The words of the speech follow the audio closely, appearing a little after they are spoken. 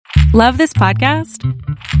Love this podcast?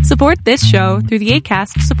 Support this show through the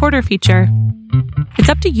Acast supporter feature. It's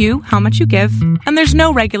up to you how much you give, and there's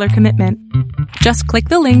no regular commitment. Just click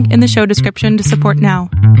the link in the show description to support now.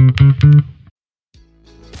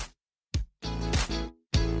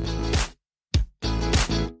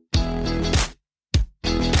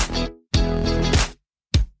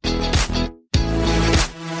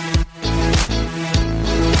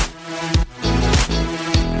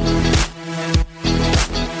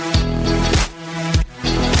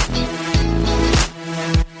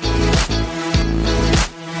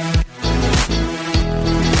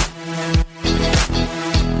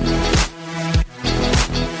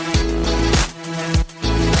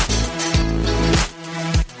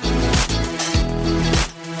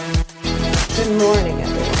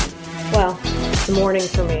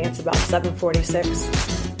 For me, it's about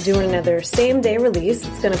 7:46. Doing another same day release.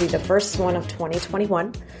 It's going to be the first one of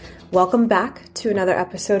 2021. Welcome back to another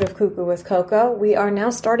episode of Cuckoo with Coco. We are now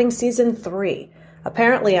starting season 3.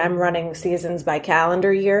 Apparently, I'm running seasons by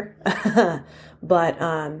calendar year, but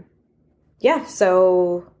yeah.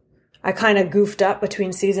 So I kind of goofed up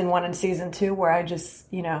between season 1 and season 2, where I just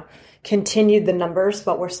continued the numbers.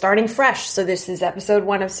 But we're starting fresh, so this is episode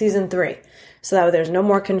 1 of season 3, so that there's no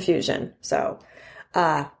more confusion. So.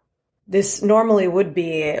 This normally would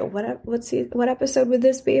be, what episode would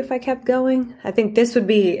this be if I kept going? I think this would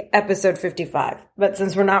be episode 55, but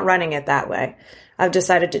since we're not running it that way, I've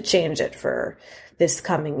decided to change it for this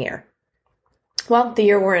coming year. Well, the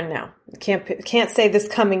year we're in now. Can't say this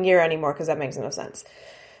coming year anymore because that makes no sense.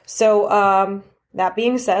 So, that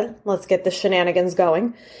being said, let's get the shenanigans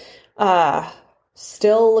going.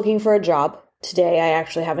 Still looking for a job. Today, I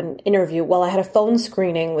actually have an interview. Well, I had a phone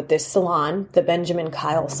screening with this salon, the Benjamin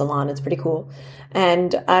Kyle salon. It's pretty cool.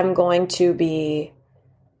 And I'm going to be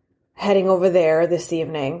heading over there this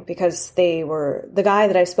evening because the guy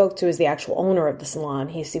that I spoke to is the actual owner of the salon.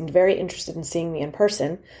 He seemed very interested in seeing me in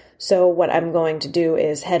person. So what I'm going to do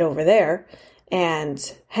is head over there and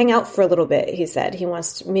hang out for a little bit. He said he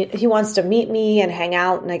wants to meet me and hang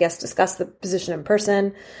out and I guess discuss the position in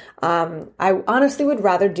person. I honestly would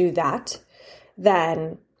rather do that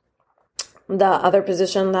than the other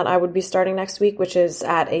position that I would be starting next week, which is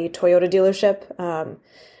at a Toyota dealership.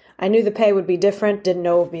 I knew the pay would be different, didn't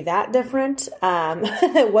know it would be that different.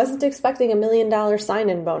 I wasn't expecting $1 million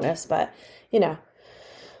sign-in bonus, but, a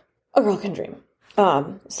girl can dream.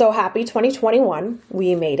 So happy 2021.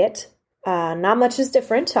 We made it. Not much is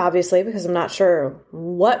different, obviously, because I'm not sure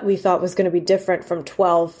what we thought was going to be different from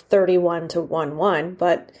 12/31 to 1/1,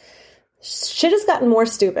 but shit has gotten more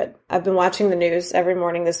stupid. I've been watching the news every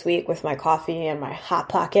morning this week with my coffee and my Hot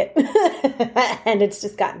Pocket, and it's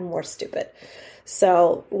just gotten more stupid.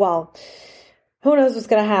 So, well, who knows what's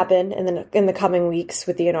going to happen in the coming weeks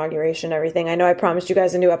with the inauguration and everything. I know I promised you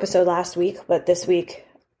guys a new episode last week, but this week,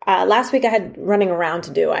 last week I had running around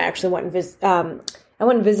to do. I actually went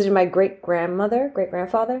and visited my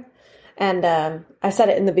great-grandfather, and I said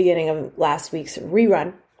it in the beginning of last week's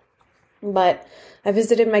rerun, but I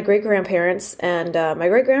visited my great-grandparents, and my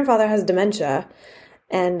great-grandfather has dementia,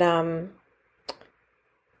 and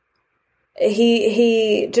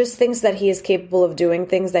he just thinks that he is capable of doing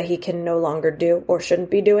things that he can no longer do or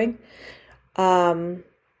shouldn't be doing.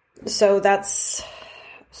 So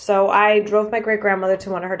I drove my great-grandmother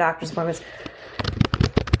to one of her doctor's appointments.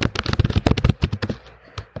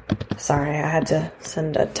 Sorry, I had to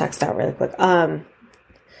send a text out really quick.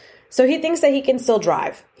 So he thinks that he can still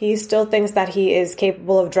drive. He still thinks that he is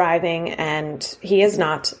capable of driving, and he is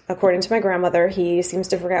not. According to my grandmother, he seems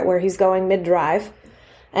to forget where he's going mid-drive.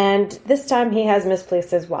 And this time he has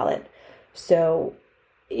misplaced his wallet. So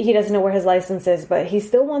he doesn't know where his license is, but he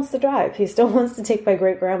still wants to drive. He still wants to take my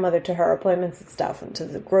great-grandmother to her appointments and stuff, and to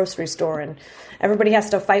the grocery store, and everybody has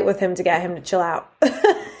to fight with him to get him to chill out.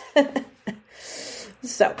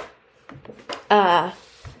 So,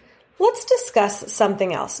 let's discuss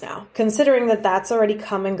something else now, considering that that's already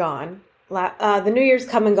come and gone. The New Year's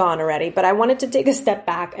come and gone already, but I wanted to take a step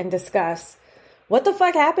back and discuss what the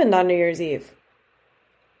fuck happened on New Year's Eve.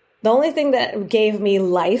 The only thing that gave me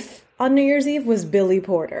life on New Year's Eve was Billy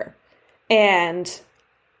Porter. And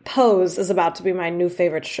Pose is about to be my new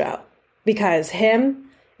favorite show, because him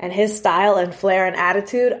and his style and flair and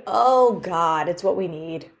attitude, oh God, it's what we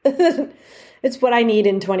need. It's what I need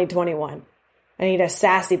in 2021. I need a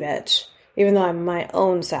sassy bitch, even though I'm my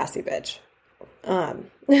own sassy bitch.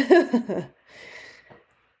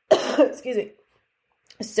 Excuse me.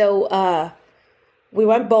 So, we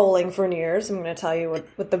went bowling for New Year's. I'm going to tell you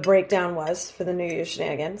what the breakdown was for the New Year's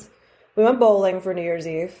shenanigans. We went bowling for New Year's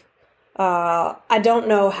Eve. I don't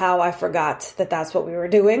know how I forgot that that's what we were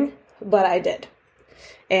doing, but I did.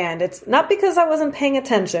 And it's not because I wasn't paying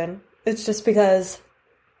attention. It's just because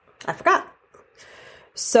I forgot.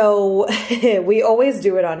 So we always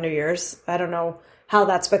do it on New Year's. I don't know how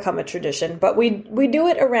that's become a tradition, but we do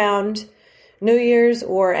it around New Year's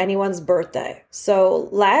or anyone's birthday. So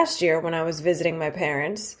last year when I was visiting my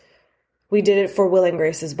parents, we did it for Will and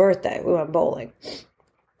Grace's birthday. We went bowling.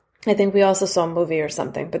 I think we also saw a movie or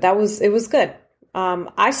something, but it was good.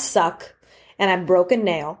 I suck and I broke a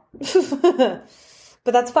nail,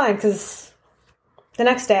 but that's fine because the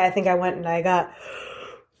next day I think I went and I got,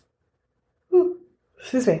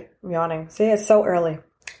 excuse me, I'm yawning. See, it's so early.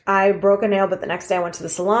 I broke a nail, but the next day I went to the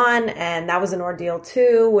salon and that was an ordeal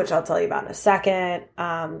too, which I'll tell you about in a second.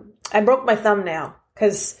 I broke my thumbnail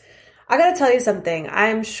because I got to tell you something.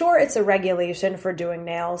 I'm sure it's a regulation for doing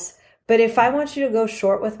nails, but if I want you to go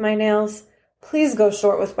short with my nails, please go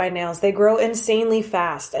short with my nails. They grow insanely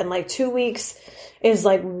fast and like 2 weeks is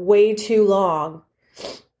like way too long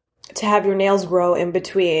to have your nails grow in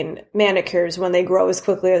between manicures when they grow as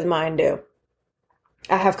quickly as mine do.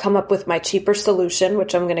 I have come up with my cheaper solution,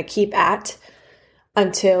 which I'm going to keep at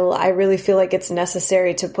until I really feel like it's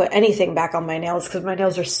necessary to put anything back on my nails because my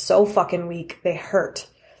nails are so fucking weak. They hurt.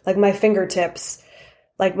 Like my fingertips,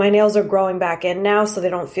 like my nails are growing back in now so they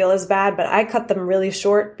don't feel as bad, but I cut them really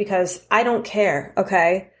short because I don't care,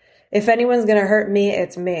 okay? If anyone's going to hurt me,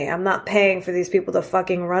 it's me. I'm not paying for these people to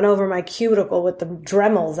fucking run over my cuticle with the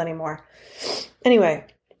Dremels anymore. Anyway.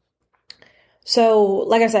 So,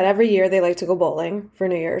 like I said, every year they like to go bowling for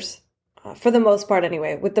New Year's, for the most part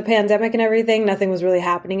anyway. With the pandemic and everything, nothing was really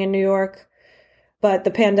happening in New York, but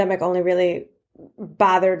the pandemic only really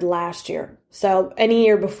bothered last year. So any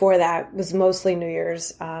year before that was mostly New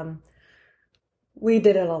Year's. We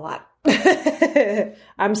did it a lot.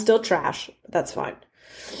 I'm still trash, but that's fine.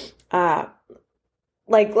 All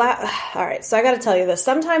right, so I got to tell you this.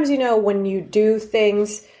 Sometimes, when you do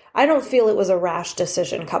things, I don't feel it was a rash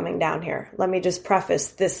decision coming down here. Let me just preface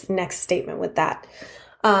this next statement with that.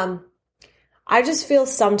 I just feel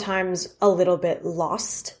sometimes a little bit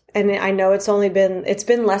lost. And I know it's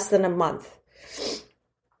been less than a month,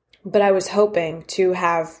 but I was hoping to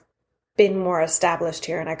have been more established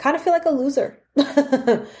here. And I kind of feel like a loser.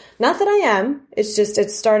 Not that I am. It's just,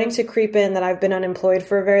 it's starting to creep in that I've been unemployed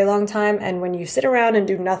for a very long time. And when you sit around and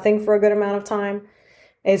do nothing for a good amount of time,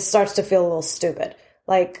 it starts to feel a little stupid.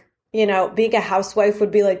 Like, being a housewife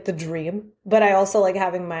would be like the dream, but I also like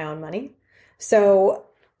having my own money. So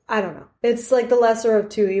I don't know. It's like the lesser of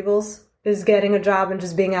two evils is getting a job and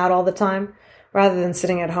just being out all the time rather than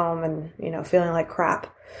sitting at home and, feeling like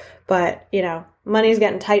crap. But, money's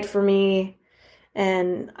getting tight for me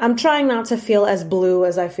and I'm trying not to feel as blue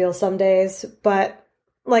as I feel some days. But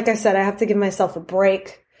like I said, I have to give myself a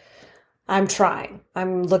break. I'm trying.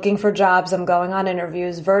 I'm looking for jobs. I'm going on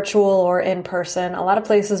interviews, virtual or in person. A lot of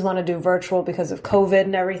places want to do virtual because of COVID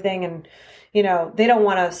and everything. And, they don't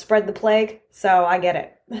want to spread the plague. So I get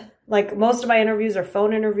it. Like most of my interviews are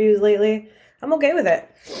phone interviews lately. I'm okay with it.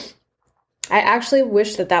 I actually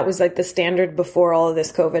wish that was like the standard before all of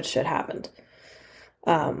this COVID shit happened.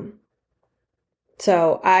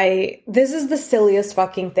 This is the silliest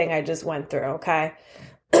fucking thing I just went through. Okay.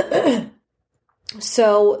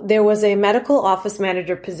 So there was a medical office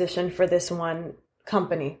manager position for this one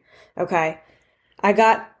company. Okay. I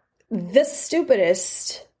got the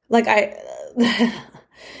stupidest, the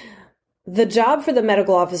job for the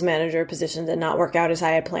medical office manager position did not work out as I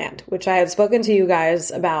had planned, which I had spoken to you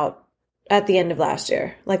guys about at the end of last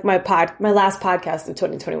year, like my last podcast of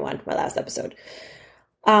 2021, my last episode.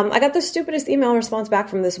 I got the stupidest email response back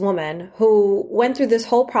from this woman who went through this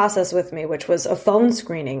whole process with me, which was a phone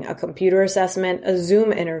screening, a computer assessment, a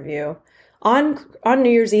Zoom interview on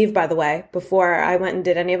New Year's Eve, by the way, before I went and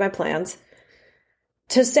did any of my plans,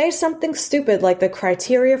 to say something stupid like the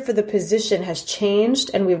criteria for the position has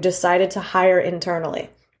changed and we've decided to hire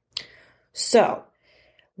internally. So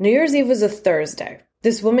New Year's Eve was a Thursday.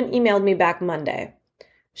 This woman emailed me back Monday.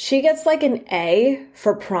 She gets like an A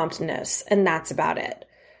for promptness, and that's about it.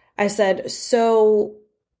 I said, so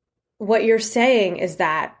what you're saying is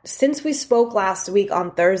that since we spoke last week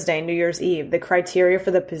on Thursday, New Year's Eve, the criteria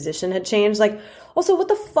for the position had changed. Also, what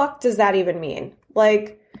the fuck does that even mean?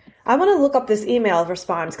 I want to look up this email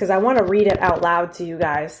response because I want to read it out loud to you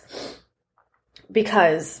guys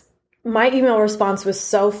because my email response was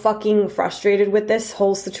so fucking frustrated with this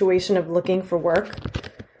whole situation of looking for work.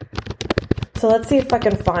 So let's see if I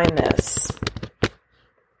can find this.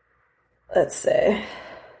 Let's see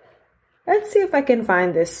if I can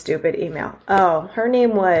find this stupid email. Oh, her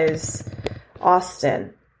name was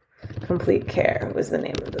Austin. Complete Care was the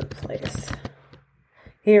name of the place.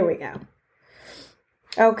 Here we go.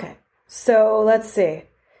 Okay, so let's see.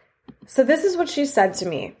 So this is what she said to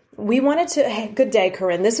me. Hey, good day,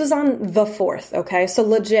 Corinne. This was on the 4th, okay? So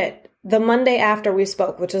legit, the Monday after we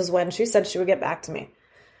spoke, which is when she said she would get back to me.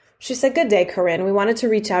 She said, good day, Corinne. We wanted to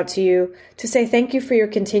reach out to you to say thank you for your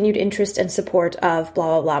continued interest and support of blah,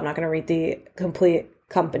 blah, blah. I'm not going to read the complete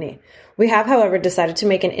company. We have, however, decided to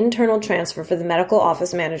make an internal transfer for the medical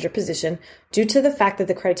office manager position due to the fact that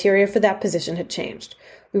the criteria for that position had changed.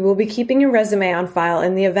 We will be keeping your resume on file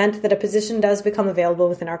in the event that a position does become available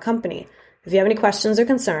within our company. If you have any questions or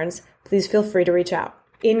concerns, please feel free to reach out.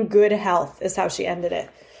 In good health is how she ended it.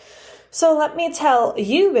 So let me tell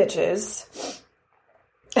you bitches,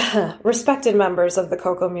 respected members of the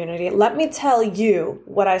Coco community, let me tell you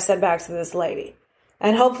what I said back to this lady.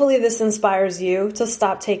 And hopefully this inspires you to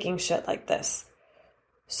stop taking shit like this.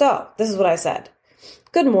 So, this is what I said.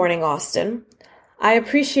 Good morning, Austin. I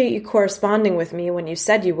appreciate you corresponding with me when you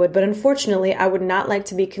said you would, but unfortunately, I would not like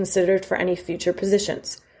to be considered for any future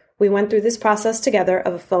positions. We went through this process together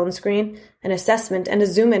of a phone screen, an assessment, and a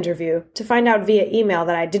Zoom interview to find out via email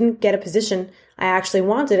that I didn't get a position I actually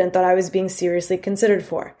wanted and thought I was being seriously considered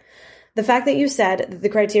for. The fact that you said that the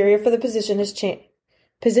criteria for the position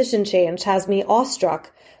change has me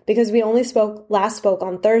awestruck because we only last spoke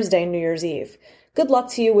on Thursday, New Year's Eve. Good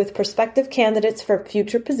luck to you with prospective candidates for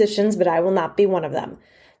future positions, but I will not be one of them.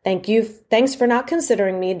 Thanks for not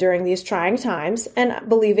considering me during these trying times and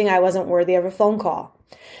believing I wasn't worthy of a phone call.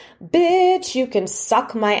 Bitch, you can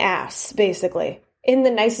suck my ass, basically, in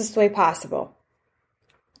the nicest way possible.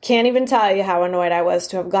 Can't even tell you how annoyed I was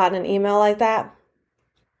to have gotten an email like that.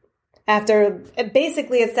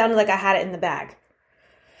 Basically, it sounded like I had it in the bag.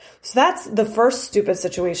 So that's the first stupid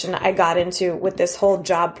situation I got into with this whole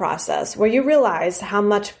job process, where you realize how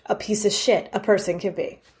much a piece of shit a person can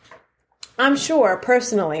be. I'm sure,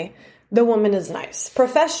 personally, the woman is nice.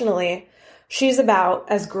 Professionally, she's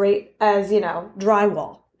about as great as,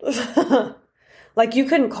 drywall. Like, you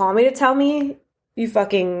couldn't call me to tell me, you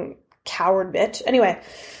fucking coward bitch. Anyway,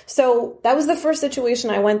 so that was the first situation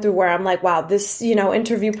I went through where I'm like, wow, this,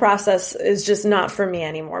 interview process is just not for me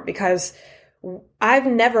anymore, because I've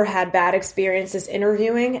never had bad experiences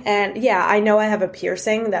interviewing. And yeah, I know I have a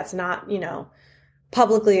piercing that's not,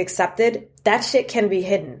 publicly accepted. That shit can be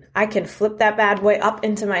hidden. I can flip that bad boy up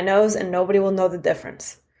into my nose and nobody will know the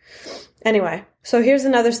difference. Anyway, so here's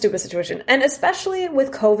another stupid situation. And especially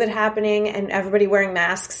with COVID happening and everybody wearing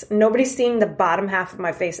masks, nobody's seeing the bottom half of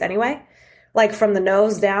my face anyway. Like from the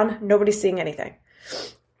nose down, nobody's seeing anything.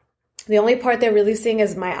 The only part they're really seeing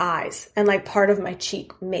is my eyes and like part of my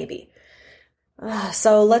cheek, maybe.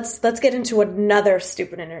 So let's get into another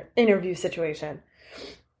stupid interview situation.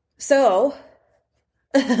 So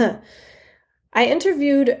I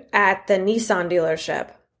interviewed at the Nissan dealership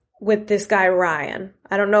with this guy, Ryan.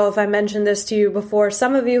 I don't know if I mentioned this to you before.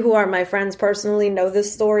 Some of you who are my friends personally know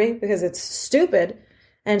this story because it's stupid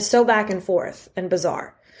and so back and forth and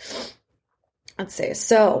bizarre. Let's see.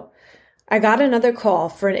 So I got another call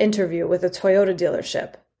for an interview with a Toyota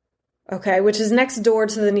dealership, okay, which is next door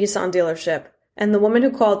to the Nissan dealership. And the woman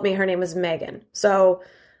who called me, her name is Megan. So,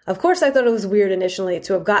 of course, I thought it was weird initially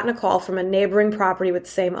to have gotten a call from a neighboring property with the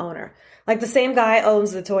same owner. Like, the same guy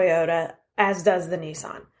owns the Toyota, as does the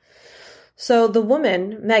Nissan. So the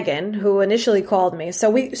woman, Megan, who initially called me, so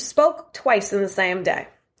we spoke twice in the same day.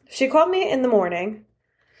 She called me in the morning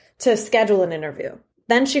to schedule an interview.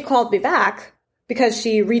 Then she called me back because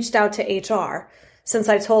she reached out to HR since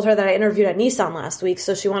I told her that I interviewed at Nissan last week,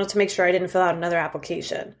 so she wanted to make sure I didn't fill out another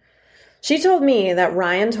application. She told me that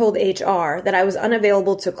Ryan told HR that I was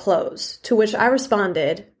unavailable to close, to which I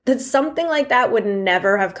responded that something like that would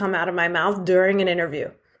never have come out of my mouth during an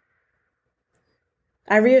interview.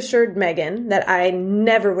 I reassured Megan that I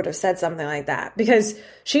never would have said something like that because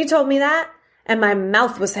she told me that and my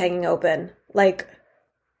mouth was hanging open like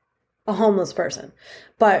a homeless person.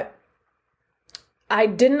 But I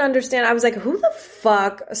didn't understand. I was like, who the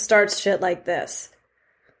fuck starts shit like this?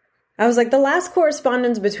 I was like, the last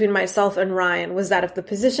correspondence between myself and Ryan was that if the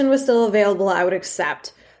position was still available, I would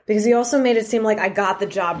accept. Because he also made it seem like I got the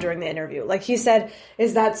job during the interview. Like he said,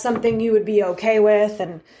 is that something you would be okay with?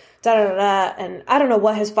 And da-da-da-da. And I don't know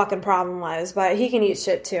what his fucking problem was, but he can eat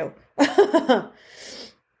shit too.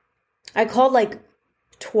 I called like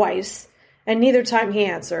twice and neither time he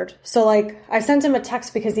answered. So like I sent him a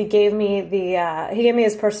text because he gave me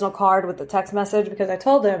his personal card with the text message because I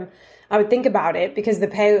told him I would think about it because the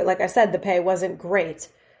pay, like I said, the pay wasn't great,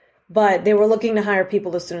 but they were looking to hire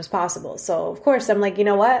people as soon as possible. So of course I'm like, you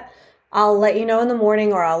know what? I'll let you know in the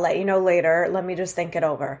morning or I'll let you know later. Let me just think it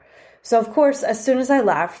over. So of course, as soon as I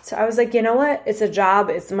left, I was like, you know what? It's a job.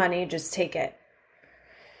 It's money. Just take it.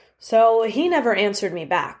 So he never answered me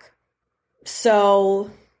back. So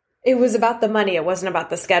It was about the money. It wasn't about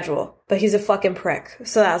the schedule. But he's a fucking prick.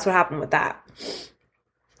 So that's what happened with that.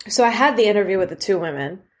 So I had the interview with the two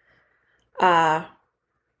women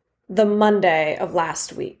the Monday of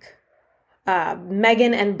last week.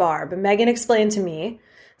 Megan and Barb. Megan explained to me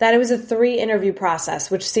that it was a 3-interview process,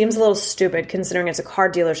 which seems a little stupid considering it's a car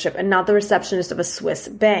dealership and not the receptionist of a Swiss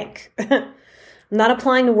bank. I'm not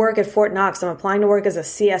applying to work at Fort Knox. I'm applying to work as a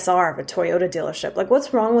CSR of a Toyota dealership. Like,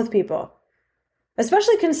 what's wrong with people?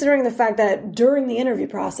 Especially considering the fact that during the interview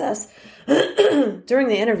process,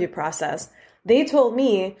 they told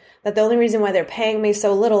me that the only reason why they're paying me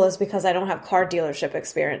so little is because I don't have car dealership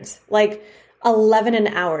experience. Like, 11 an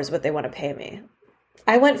hour is what they want to pay me.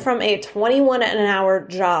 I went from a 21 an hour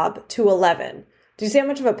job to 11. Do you see how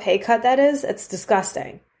much of a pay cut that is? It's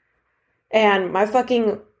disgusting. And my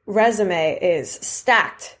fucking resume is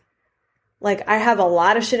stacked. Like, I have a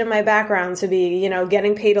lot of shit in my background to be,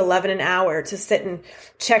 getting paid 11 an hour to sit and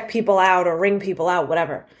check people out or ring people out,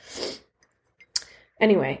 whatever.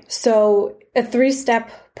 Anyway, so a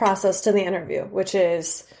 3-step process to the interview, which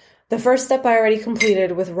is the first step I already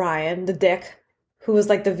completed with Ryan, the dick, who was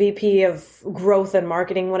like the VP of growth and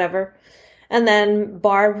marketing, whatever. And then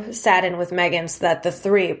Barb sat in with Megan so that the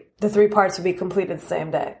three parts would be completed the same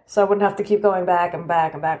day. So I wouldn't have to keep going back and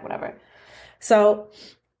back and back, whatever. So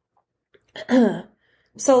that's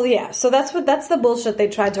the bullshit they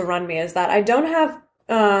tried to run me, is that I don't have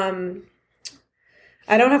car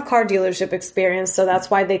dealership experience, so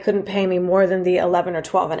that's why they couldn't pay me more than the 11 or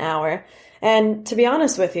 12 an hour. And to be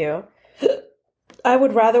honest with you, I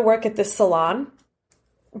would rather work at this salon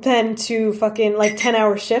than to fucking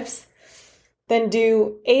 10-hour shifts than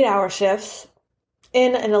do 8-hour shifts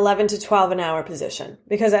in an 11 to 12 an hour position.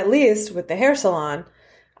 Because at least with the hair salon,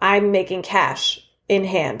 I'm making cash in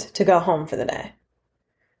hand to go home for the day.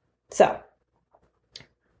 So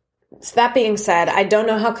that being said, I don't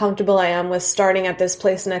know how comfortable I am with starting at this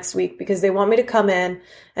place next week because they want me to come in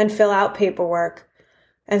and fill out paperwork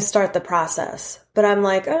and start the process. But I'm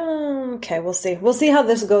like, oh, okay, we'll see. We'll see how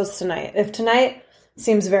this goes tonight. If tonight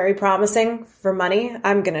seems very promising for money,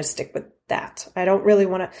 I'm going to stick with that. I don't really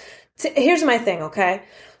want to. Here's my thing, okay?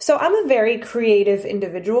 So I'm a very creative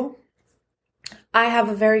individual. I have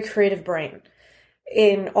a very creative brain.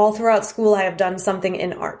 All throughout school, I have done something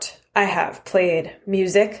in art. I have played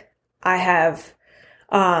music. I have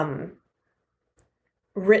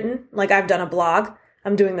written, I've done a blog.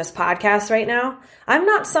 I'm doing this podcast right now. I'm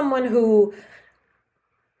not someone who,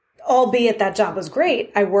 albeit that job was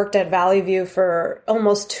great, I worked at Valley View for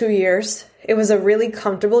almost 2 years. It was a really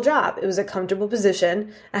comfortable job. It was a comfortable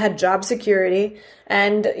position. I had job security.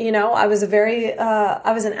 And, I was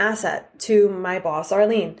I was an asset to my boss,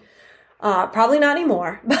 Arlene. Probably not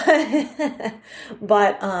anymore, but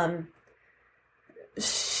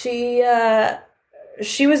she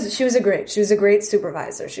was a great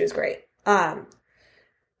supervisor. She was great.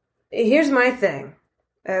 Here's my thing.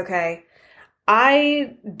 Okay.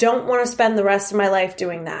 I don't want to spend the rest of my life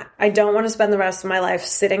doing that. I don't want to spend the rest of my life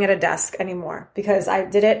sitting at a desk anymore because I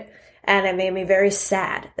did it and it made me very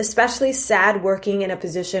sad, especially sad working in a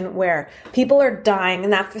position where people are dying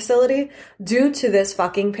in that facility due to this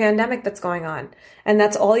fucking pandemic that's going on. And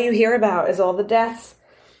that's all you hear about is all the deaths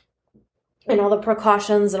and all the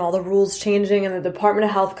precautions and all the rules changing and the Department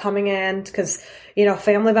of Health coming in because,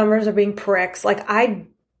 family members are being pricks. I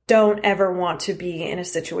don't ever want to be in a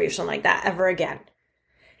situation like that ever again.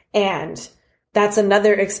 And that's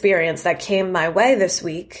another experience that came my way this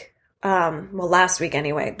week. Last week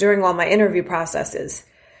anyway, during all my interview processes.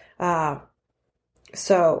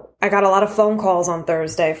 So I got a lot of phone calls on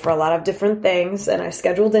Thursday for a lot of different things, and I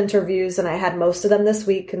scheduled interviews, and I had most of them this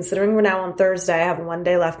week. Considering we're now on Thursday, I have 1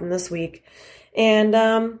 day left in this week.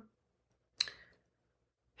 And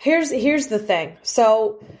here's the thing.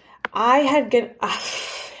 So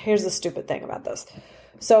here's the stupid thing about this.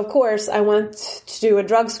 So of course, I went to do a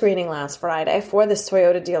drug screening last Friday for this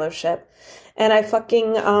Toyota dealership. And I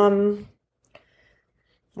fucking,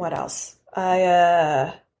 what else?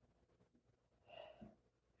 When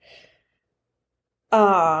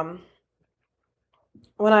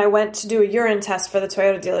I went to do a urine test for the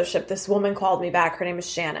Toyota dealership, this woman called me back. Her name is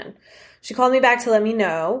Shannon. She called me back to let me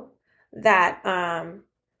know that,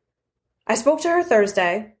 I spoke to her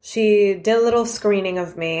Thursday. She did a little screening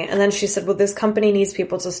of me. And then she said, well, this company needs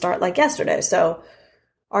people to start yesterday. So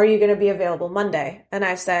are you going to be available Monday? And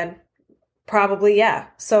I said, probably, yeah.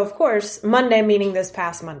 So, of course, Monday, meaning this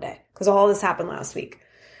past Monday, because all this happened last week.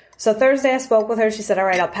 So Thursday, I spoke with her. She said, all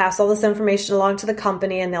right, I'll pass all this information along to the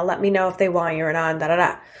company, and they'll let me know if they want you or not, and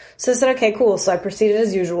da-da-da. So I said, okay, cool. So I proceeded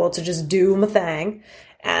as usual to just do my thing,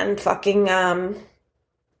 and fucking,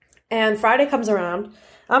 and Friday comes around.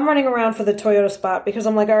 I'm running around for the Toyota spot because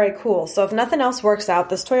I'm like, all right, cool. So if nothing else works out,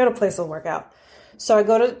 this Toyota place will work out. So I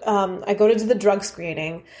go to do the drug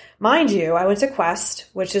screening. Mind you, I went to Quest,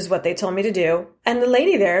 which is what they told me to do. And the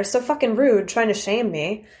lady there is so fucking rude, trying to shame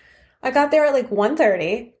me. I got there at like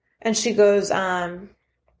 1:30 and she goes,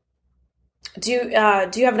 do you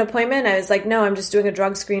have an appointment? I was like, no, I'm just doing a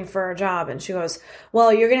drug screen for a job. And she goes,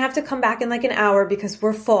 well, you're going to have to come back in like an hour because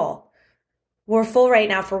we're full. We're full right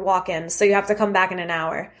now for walk-ins. So you have to come back in an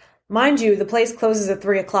hour. Mind you, the place closes at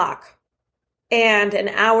 3:00. And an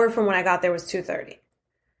hour from when I got there was 2:30.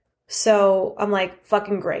 So I'm like,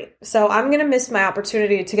 fucking great. So I'm going to miss my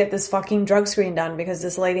opportunity to get this fucking drug screen done because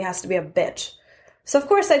this lady has to be a bitch. So of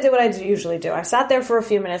course I did what I usually do. I sat there for a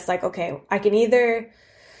few minutes like, okay, I can either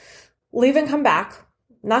leave and come back,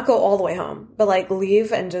 not go all the way home, but like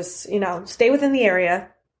leave and just, stay within the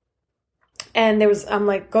area. And I'm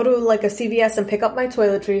like, go to like a CVS and pick up my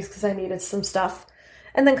toiletries because I needed some stuff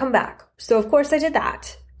and then come back. So of course I did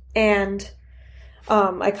that. And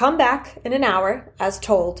I come back in an hour as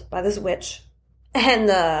told by this witch and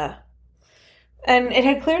it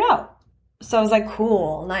had cleared out. So I was like,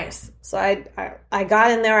 cool, nice. So I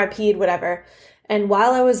got in there, I peed, whatever. And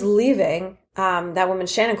while I was leaving, that woman,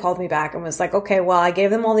 Shannon, called me back and was like, okay, well, I gave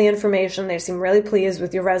them all the information. They seem really pleased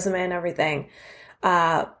with your resume and everything.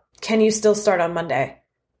 Can you still start on Monday?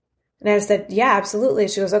 And I said, yeah, absolutely.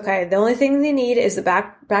 She goes, okay, the only thing they need is the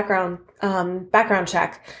background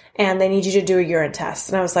check, and they need you to do a urine test.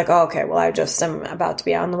 And I was like, oh, okay, well, I just am about to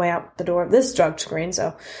be on the way out the door of this drug screen.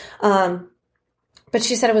 So, but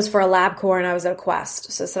she said it was for a LabCorp and I was at a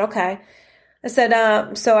Quest. So I said, okay. I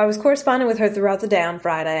said, so I was corresponding with her throughout the day on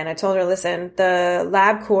Friday, and I told her, listen, the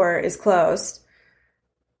LabCorp is closed.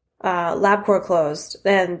 LabCorp closed,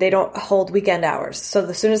 and they don't hold weekend hours. So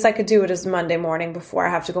the soonest I could do it is Monday morning before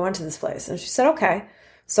I have to go into this place. And she said, okay,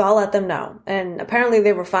 so I'll let them know. And apparently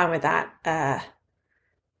they were fine with that.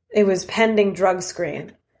 It was pending drug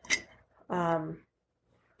screen.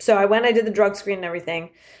 So I did the drug screen and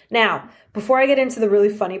everything. Now, before I get into the really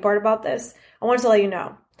funny part about this, I wanted to let you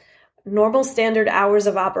know, normal standard hours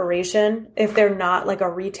of operation, if they're not like a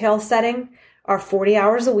retail setting, are 40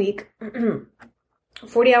 hours a week.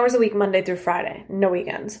 40 hours a week, Monday through Friday, no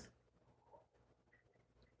weekends.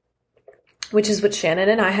 Which is what Shannon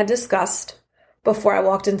and I had discussed before I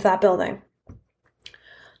walked into that building.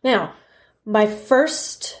 Now, my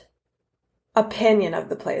first opinion of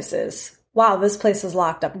the place is, wow, this place is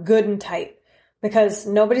locked up good and tight because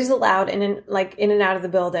nobody's allowed in and out of the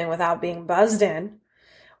building without being buzzed in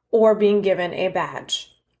or being given a badge.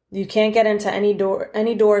 You can't get into any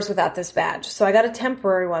doors without this badge. So I got a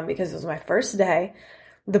temporary one because it was my first day.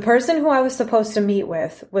 The person who I was supposed to meet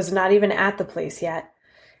with was not even at the place yet.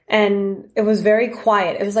 And it was very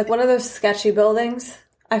quiet. It was like one of those sketchy buildings,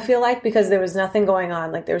 I feel like, because there was nothing going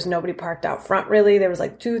on. Like there was nobody parked out front really. There was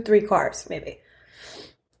like 2-3 cars maybe,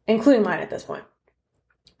 including mine at this point.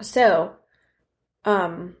 So,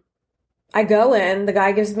 I go in, the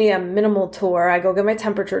guy gives me a minimal tour. I go get my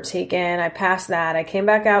temperature taken. I pass that. I came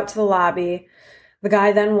back out to the lobby. The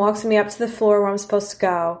guy then walks me up to the floor where I'm supposed to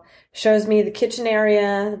go, shows me the kitchen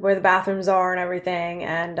area where the bathrooms are and everything,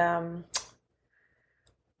 and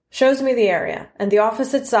shows me the area. And the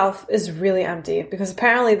office itself is really empty because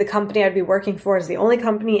apparently the company I'd be working for is the only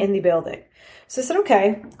company in the building. So I said,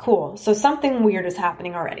 okay, cool. So something weird is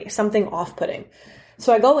happening already, something off-putting.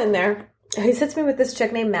 So I go in there. He sits me with this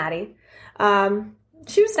chick named Maddie.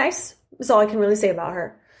 She was nice. That's all I can really say about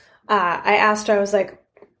her. I asked her, I was like,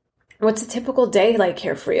 what's a typical day like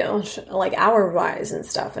here for you? Like hour-wise and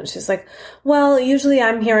stuff. And she's like, well, usually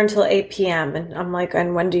I'm here until 8 p.m. And I'm like,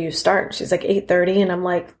 and when do you start? She's like, 8:30. And I'm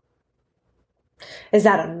like, is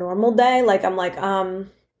that a normal day? Like, I'm like,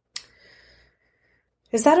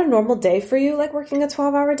 is that a normal day for you? Like working a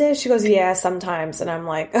 12-hour day? She goes, yeah, sometimes. And I'm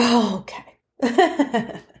like, oh,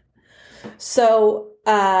 okay. So,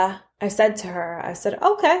 I said to her, I said,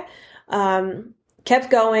 okay, kept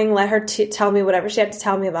going, let her tell me whatever she had to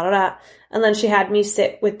tell me about it. And then she had me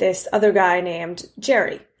sit with this other guy named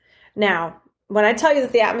Jerry. Now, when I tell you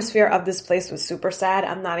that the atmosphere of this place was super sad,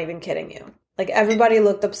 I'm not even kidding you. Like everybody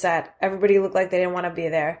looked upset. Everybody looked like they didn't want to be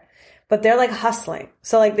there, but they're like hustling.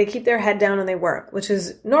 So like they keep their head down and they work, which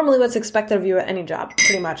is normally what's expected of you at any job,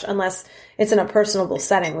 pretty much, unless it's in a personable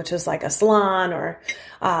setting, which is like a salon or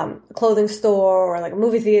a clothing store or like a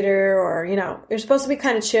movie theater, or, you're supposed to be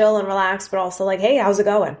kind of chill and relaxed, but also like, hey, how's it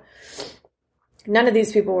going? None of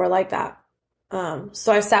these people were like that.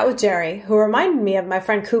 So I sat with Jerry, who reminded me of my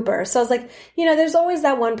friend Cooper. So I was like, there's always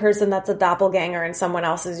that one person that's a doppelganger in someone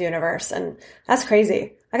else's universe. And that's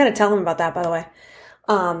crazy. I got to tell him about that, by the way.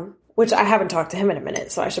 Which I haven't talked to him in a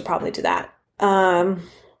minute, so I should probably do that.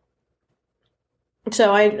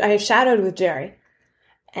 So I shadowed with Jerry,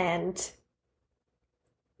 and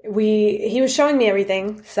he was showing me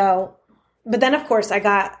everything. So, but then of course I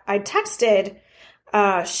texted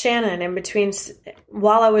Shannon in between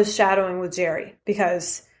while I was shadowing with Jerry,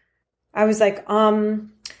 because I was like,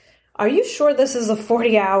 are you sure this is a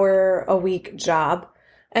 40-hour-a-week job?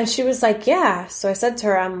 And she was like, yeah. So I said to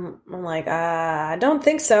her, I'm like, I don't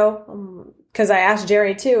think so. Because I asked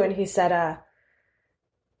Jerry too, and he said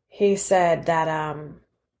that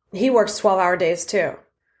he works 12-hour days too.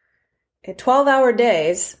 12-hour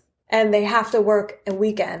days, and they have to work a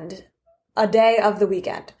day of the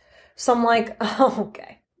weekend. So I'm like, oh,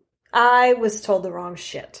 okay. I was told the wrong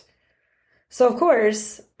shit. So of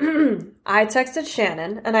course, I texted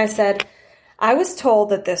Shannon and I said, I was told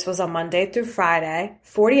that this was a Monday through Friday,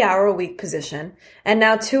 40-hour-a-week position, and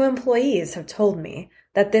now 2 employees have told me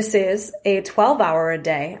that this is a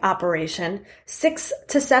 12-hour-a-day operation, 6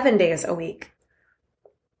 to 7 days a week.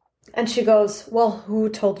 And she goes, well, who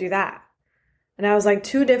told you that? And I was like,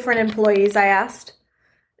 2 different employees, I asked.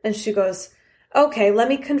 And she goes, okay, let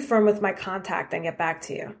me confirm with my contact and get back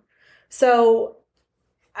to you. So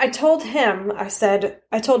I told him,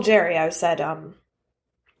 I told Jerry, I said,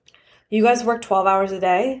 you guys work 12 hours a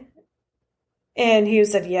day? And he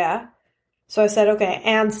said, yeah. So I said, okay,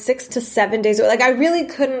 and 6 to 7 days. Like, I really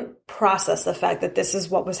couldn't process the fact that this is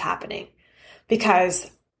what was happening,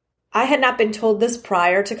 because I had not been told this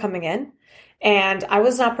prior to coming in, and I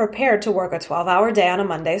was not prepared to work a 12-hour day on a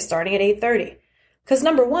Monday starting at 8:30. Because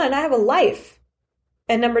number one, I have a life.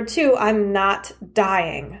 And number two, I'm not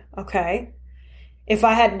dying, okay? If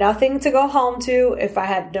I had nothing to go home to, if I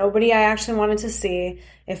had nobody I actually wanted to see,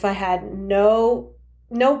 if I had no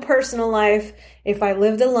personal life, if I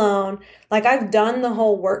lived alone, like, I've done the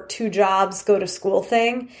whole work 2 jobs, go to school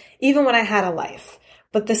thing, even when I had a life.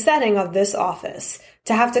 But the setting of this office,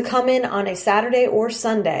 to have to come in on a Saturday or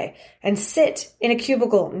Sunday and sit in a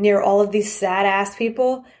cubicle near all of these sad ass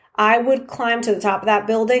people, I would climb to the top of that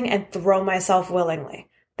building and throw myself willingly.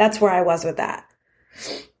 That's where I was with that.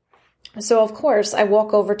 So of course, I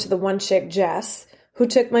walk over to the one chick, Jess, who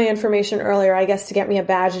took my information earlier, I guess, to get me a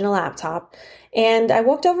badge and a laptop. And I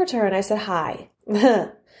walked over to her and I said, hi.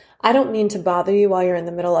 I don't mean to bother you while you're in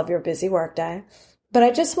the middle of your busy workday, but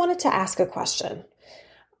I just wanted to ask a question.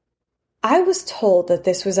 I was told that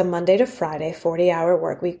this was a Monday to Friday, 40-hour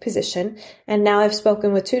work week position, and now I've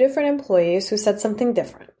spoken with 2 different employees who said something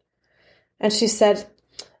different. And she said,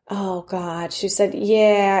 oh God, she said,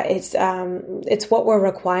 yeah, it's what we're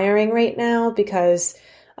requiring right now because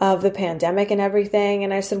of the pandemic and everything.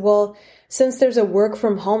 And I said, well, since there's a work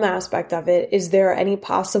from home aspect of it, is there any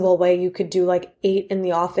possible way you could do like 8 in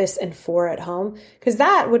the office and 4 at home? Because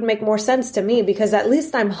that would make more sense to me, because at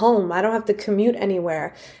least I'm home. I don't have to commute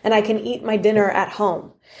anywhere, and I can eat my dinner at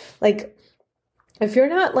home. Like, if you're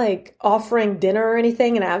not like offering dinner or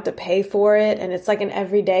anything and I have to pay for it and it's like an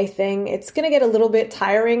everyday thing, it's going to get a little bit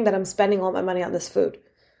tiring that I'm spending all my money on this food.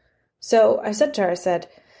 So I said to her, I said,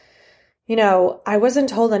 you know, I wasn't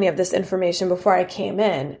told any of this information before I came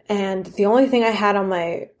in. And the only thing I had on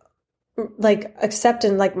my, like,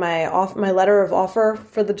 accepting, like, my letter of offer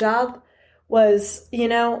for the job was, you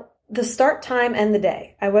know, the start time and the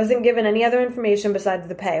day. I wasn't given any other information besides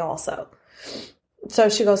the pay also. So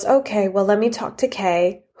she goes, okay, well, let me talk to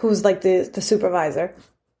Kay, who's like the supervisor,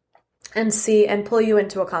 and see and pull you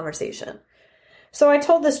into a conversation. So I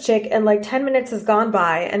told this chick, and like 10 minutes has gone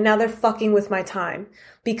by, and now they're fucking with my time,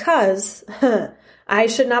 because I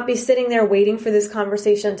should not be sitting there waiting for this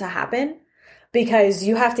conversation to happen, because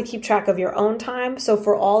you have to keep track of your own time. So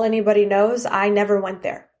for all anybody knows, I never went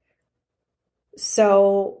there.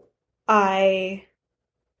 So I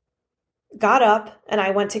got up and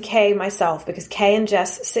I went to Kay myself, because Kay and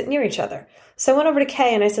Jess sit near each other. So I went over to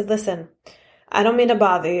Kay and I said, listen, I don't mean to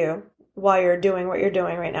bother you while you're doing what you're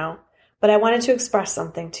doing right now, but I wanted to express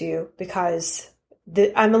something to you, because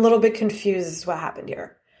I'm a little bit confused as to what happened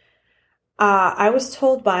here. I was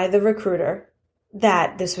told by the recruiter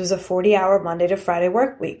that this was a 40-hour Monday to Friday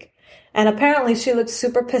work week. And apparently she looked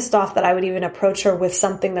super pissed off that I would even approach her with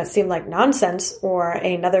something that seemed like nonsense or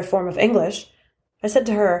another form of English. I said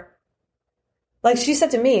to her, like, she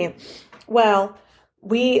said to me, well,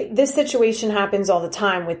 this situation happens all the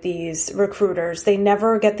time with these recruiters. They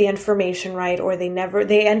never get the information right, or they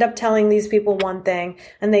end up telling these people one thing,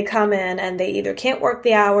 and they come in and they either can't work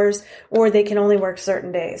the hours or they can only work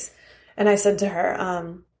certain days. And I said to her,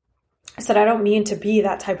 I don't mean to be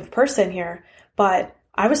that type of person here, but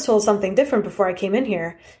I was told something different before I came in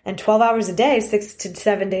here, and 12 hours a day, 6 to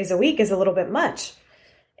 7 days a week is a little bit much.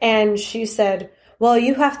 And she said, well,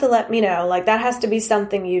 you have to let me know. Like, that has to be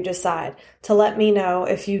something you decide, to let me know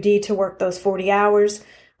if you need to work those 40 hours.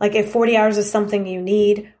 Like, if 40 hours is something you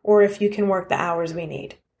need, or if you can work the hours we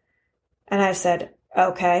need. And I said,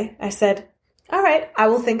 okay. I said, all right, I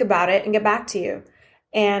will think about it and get back to you.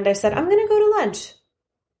 And I said, I'm going to go to lunch.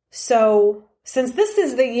 So since this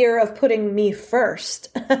is the year of putting me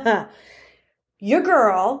first, your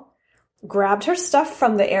girl grabbed her stuff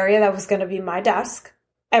from the area that was going to be my desk,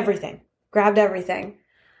 everything, grabbed everything.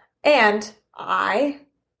 And I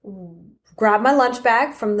grabbed my lunch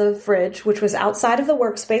bag from the fridge, which was outside of the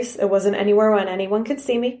workspace. It wasn't anywhere when anyone could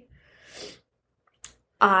see me.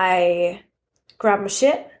 I grabbed my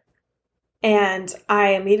shit and I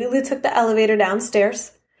immediately took the elevator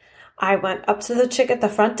downstairs. I went up to the chick at the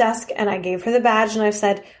front desk and I gave her the badge and I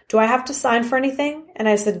said, do I have to sign for anything? And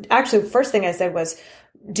I said, actually, the first thing I said was,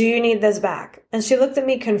 do you need this back? And she looked at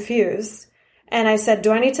me confused. And I said,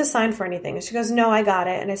 do I need to sign for anything? And she goes, no, I got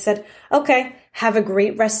it. And I said, okay, have a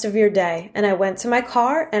great rest of your day. And I went to my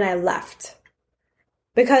car and I left.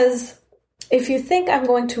 Because if you think I'm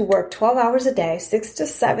going to work 12 hours a day, 6 to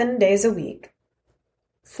 7 days a week,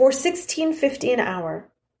 for $16.50 an hour,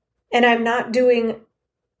 and I'm not doing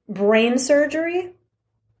brain surgery,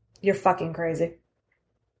 you're fucking crazy.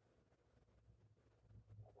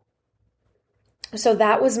 So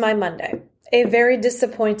that was my Monday. A very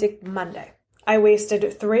disappointing Monday. I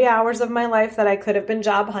wasted 3 hours of my life that I could have been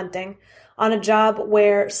job hunting on a job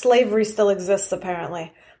where slavery still exists,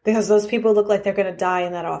 apparently, because those people look like they're going to die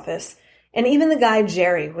in that office. And even the guy,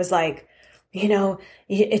 Jerry, was like, you know,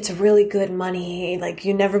 it's really good money. Like,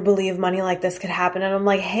 you never believe money like this could happen. And I'm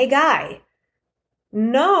like, hey, guy,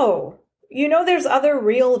 no. You know, there's other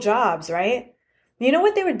real jobs, right? You know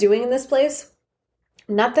what they were doing in this place?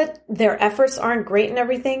 Not that their efforts aren't great and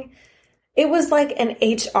everything. It was like an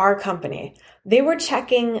HR company. They were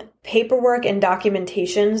checking paperwork and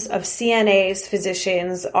documentations of CNAs,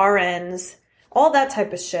 physicians, RNs, all that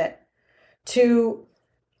type of shit to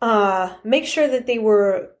make sure that they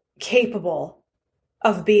were capable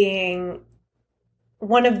of being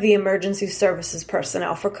one of the emergency services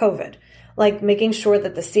personnel for COVID. Like making sure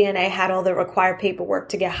that the CNA had all the required paperwork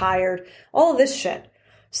to get hired, all of this shit.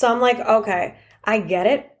 So I'm like, okay, I get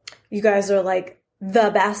it. You guys are like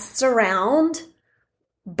the best around,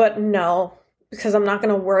 but no, because I'm not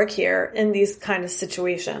going to work here in these kind of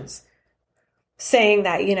situations. Saying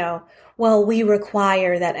that, you know, well, we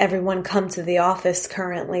require that everyone come to the office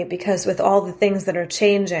currently because with all the things that are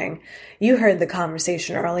changing, you heard the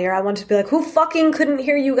conversation earlier. I wanted to be like, who fucking couldn't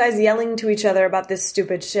hear you guys yelling to each other about this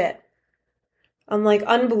stupid shit? I'm like,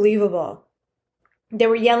 unbelievable. They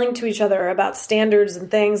were yelling to each other about standards and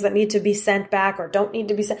things that need to be sent back or don't need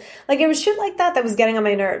to be sent. Like, it was shit like that that was getting on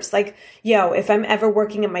my nerves. Like, yo, if I'm ever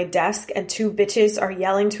working at my desk and two bitches are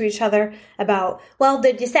yelling to each other about, well,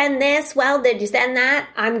 did you send this? Well, did you send that?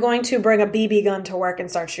 I'm going to bring a BB gun to work and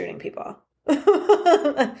start shooting people.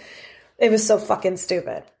 It was so fucking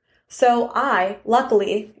stupid. So I,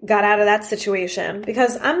 luckily, got out of that situation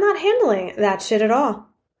because I'm not handling that shit at all.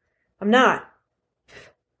 I'm not.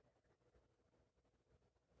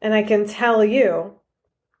 And I can tell you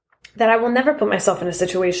that I will never put myself in a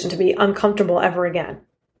situation to be uncomfortable ever again.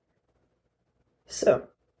 So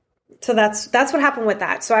that's what happened with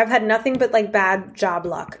that. So I've had nothing but like bad job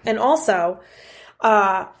luck. And also,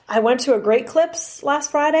 I went to a Great Clips last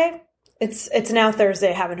Friday. It's now Thursday.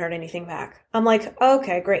 I haven't heard anything back. I'm like,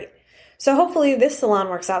 okay, great. So hopefully this salon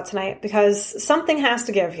works out tonight because something has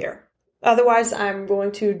to give here. Otherwise, I'm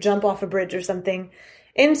going to jump off a bridge or something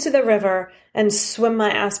into the river and swim my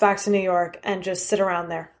ass back to New York and just sit around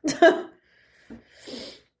there.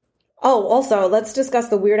 Oh, also, let's discuss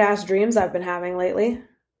the weird-ass dreams I've been having lately.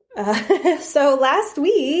 So last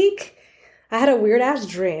week, I had a weird-ass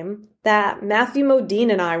dream that Matthew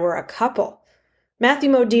Modine and I were a couple. Matthew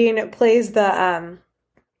Modine plays the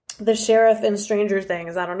sheriff in Stranger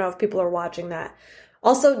Things. I don't know if people are watching that.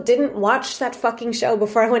 Also, didn't watch that fucking show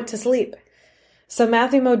before I went to sleep. So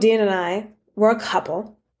Matthew Modine and I were a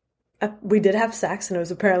couple. We did have sex, and it was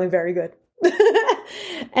apparently very good.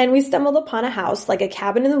 And we stumbled upon a house, like a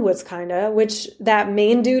cabin in the woods kind of, which that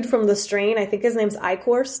main dude from The Strain, I think his name's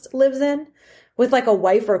Eichhorst, lives in, with like a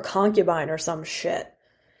wife or concubine or some shit.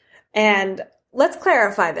 And let's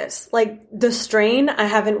clarify this. Like, The Strain, I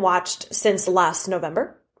haven't watched since last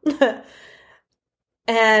November.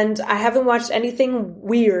 And I haven't watched anything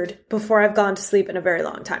weird before I've gone to sleep in a very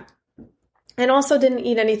long time. And also didn't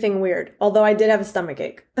eat anything weird, although I did have a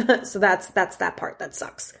stomachache. So that's that part that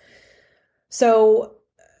sucks. So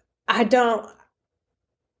I don't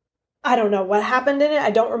know what happened in it.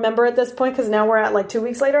 I don't remember at this point because now we're at like 2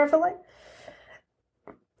 weeks later, I feel like.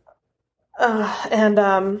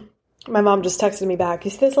 And my mom just texted me back.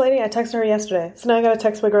 You see this lady? I texted her yesterday. So now I got to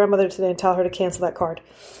text my grandmother today and tell her to cancel that card.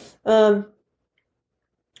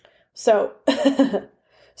 So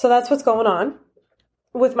that's what's going on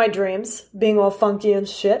with my dreams being all funky and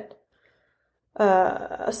shit.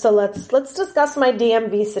 So let's discuss my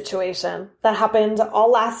DMV situation that happened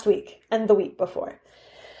all last week and the week before.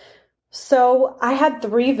 So I had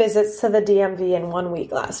 3 visits to the DMV in 1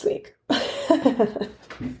 week last week.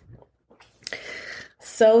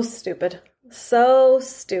 So stupid. So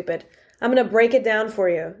stupid. I'm going to break it down for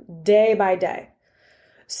you day by day.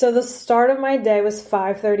 So the start of my day was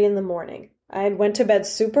 5:30 in the morning. I went to bed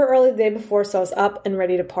super early the day before, so I was up and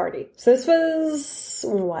ready to party. So this was,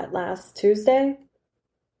 last Tuesday?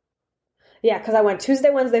 Yeah, because I went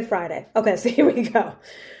Tuesday, Wednesday, Friday. Okay, so here we go.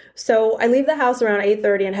 So I leave the house around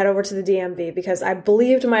 8:30 and head over to the DMV because I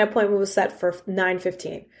believed my appointment was set for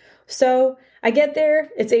 9:15. So I get there,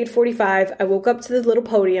 it's 8:45. I woke up to the little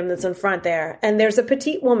podium that's in front there, and there's a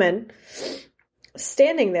petite woman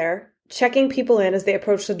standing there checking people in as they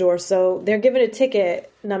approach the door. So they're given a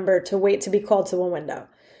ticket number to wait to be called to a window.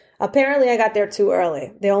 Apparently I got there too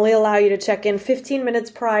early. They only allow you to check in 15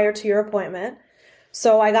 minutes prior to your appointment.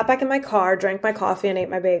 So I got back in my car, drank my coffee, and ate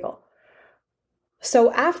my bagel.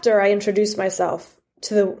 So after I introduced myself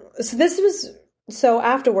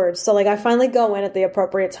afterwards, I finally go in at the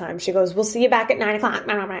appropriate time. She goes, "We'll see you back at 9 o'clock.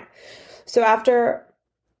 So after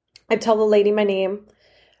I tell the lady my name,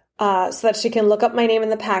 so that she can look up my name in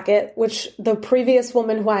the packet, which the previous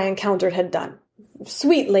woman who I encountered had done.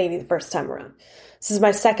 Sweet lady the first time around. This is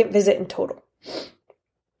my second visit in total.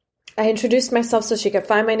 I introduced myself so she could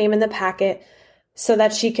find my name in the packet so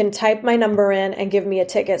that she can type my number in and give me a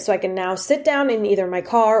ticket so I can now sit down in either my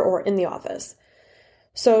car or in the office.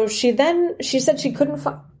 So she said she couldn't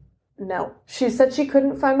find my name. She said she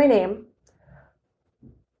couldn't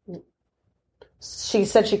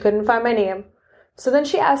find my name. So then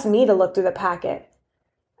she asked me to look through the packet.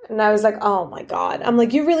 And I was like, oh my God. I'm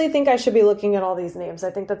like, you really think I should be looking at all these names?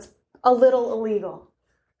 I think that's a little illegal.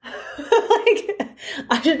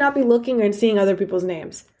 I should not be looking and seeing other people's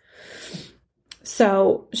names.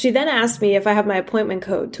 So she then asked me if I have my appointment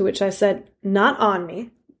code, to which I said, not on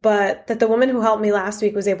me, but that the woman who helped me last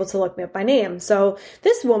week was able to look me up by name. So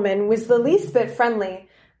this woman was the least bit friendly.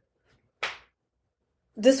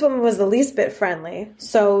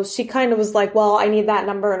 So she kind of was like, well, I need that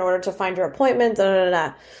number in order to find your appointment.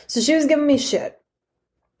 So she was giving me shit.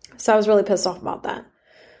 So I was really pissed off about that.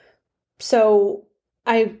 So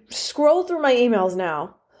I scrolled through my emails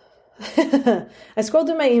now.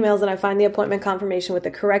 And I find the appointment confirmation with the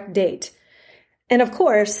correct date. And of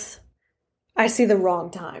course, I see the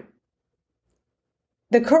wrong time.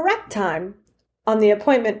 The correct time on the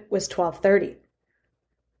appointment was 12:30.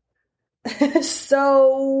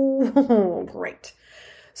 So great.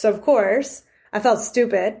 So of course, I felt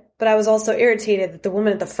stupid, but I was also irritated that the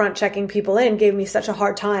woman at the front checking people in gave me such a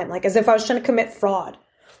hard time, like as if I was trying to commit fraud,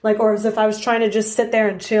 or as if I was trying to just sit there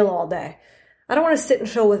and chill all day. I don't want to sit and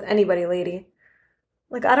chill with anybody, lady.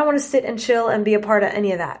 I don't want to sit and chill and be a part of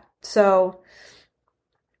any of that. So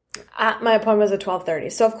my appointment was at 12:30.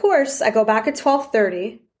 So of course, I go back at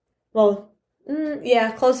 12:30. Well,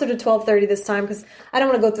 closer to 12:30 this time because I don't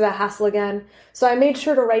want to go through that hassle again. So I made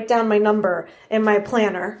sure to write down my number in my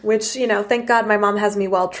planner, which, thank God my mom has me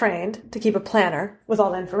well trained to keep a planner with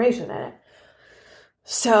all the information in it.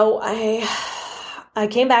 So I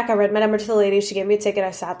came back, I read my number to the lady, she gave me a ticket,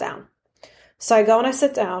 I sat down. So I go and I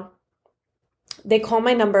sit down. They call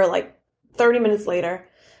my number 30 minutes later.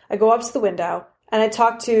 I go up to the window and I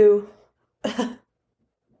talk to the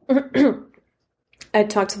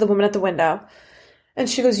woman at the window, and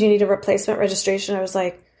she goes, "You need a replacement registration." I was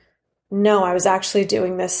like, "No, I was actually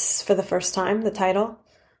doing this for the first time, the title."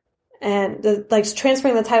 And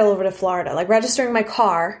transferring the title over to Florida, registering my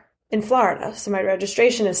car in Florida. So my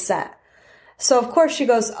registration is set. So of course she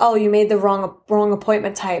goes, "Oh, you made the wrong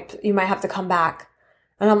appointment type. You might have to come back."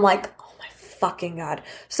 And I'm like, oh my fucking God.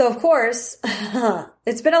 So of course,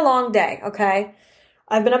 it's been a long day, okay?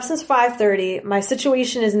 I've been up since 5:30. My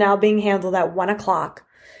situation is now being handled at 1 o'clock.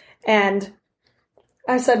 And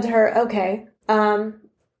I said to her, okay, I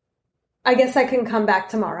guess I can come back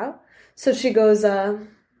tomorrow. So she goes, I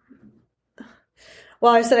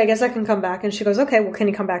said, I guess I can come back. And she goes, okay, well, can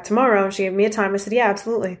you come back tomorrow? And she gave me a time. I said, yeah,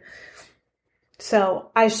 absolutely.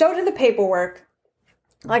 So I showed her the paperwork.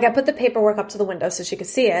 I put the paperwork up to the window so she could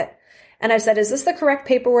see it. And I said, is this the correct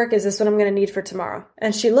paperwork? Is this what I'm going to need for tomorrow?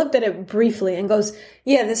 And she looked at it briefly and goes,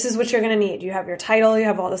 yeah, this is what you're going to need. You have your title, you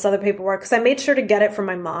have all this other paperwork. Because I made sure to get it from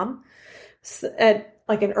my mom at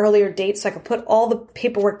an earlier date so I could put all the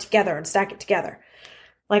paperwork together and stack it together.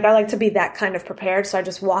 Like, I like to be that kind of prepared. So I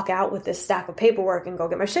just walk out with this stack of paperwork and go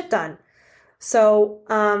get my shit done. So,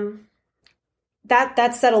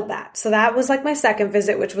 that settled that. So that was like my second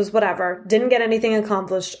visit, which was whatever. Didn't get anything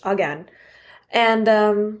accomplished again. And,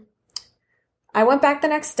 I went back the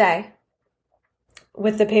next day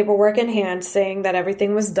with the paperwork in hand saying that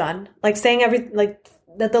everything was done. Like saying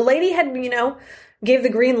that the lady had, gave the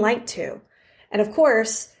green light to. And of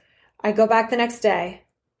course, I go back the next day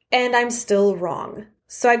and I'm still wrong.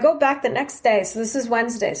 So I go back the next day. So this is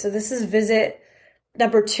Wednesday. So this is visit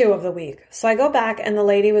number 2 of the week. So I go back and the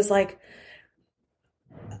lady was like,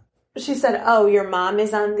 she said, oh, your mom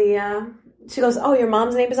is on she goes, oh, your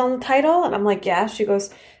mom's name is on the title? And I'm like, yeah. She goes,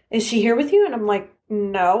 is she here with you? And I'm like,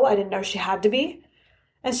 no, I didn't know she had to be.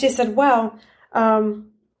 And she said, well, my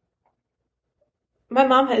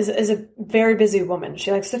mom is a very busy woman.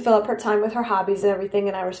 She likes to fill up her time with her hobbies and everything,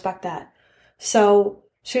 and I respect that. So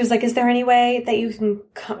she was like, is there any way that you can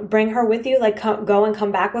bring her with you, like go and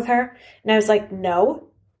come back with her? And I was like, no.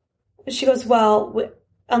 She goes, well,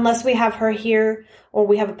 unless we have her here or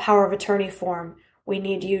we have a power of attorney form, we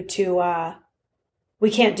need you to,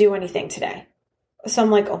 we can't do anything today. So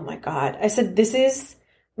I'm like, oh my God. I said, this is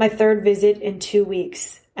my 3rd visit in 2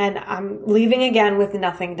 weeks and I'm leaving again with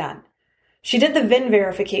nothing done. She did the VIN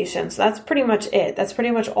verification. So that's pretty much it. That's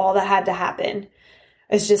pretty much all that had to happen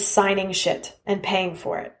is just signing shit and paying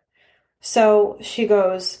for it. So she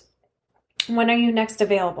goes, when are you next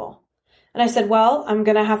available? And I said, well, I'm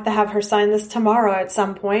going to have her sign this tomorrow at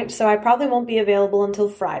some point. So I probably won't be available until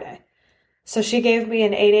Friday. So she gave me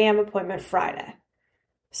an 8 a.m. appointment Friday.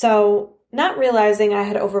 So not realizing I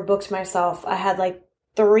had overbooked myself, I had like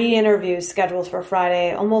 3 interviews scheduled for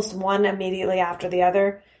Friday, almost one immediately after the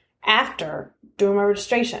other, after doing my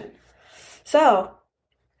registration. So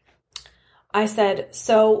I said,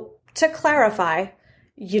 so to clarify,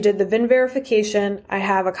 you did the VIN verification. I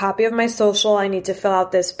have a copy of my social. I need to fill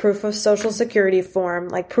out this proof of social security form,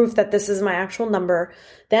 like proof that this is my actual number.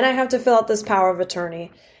 Then I have to fill out this power of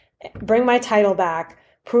attorney, bring my title back,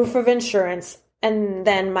 proof of insurance, and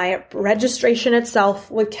then my registration itself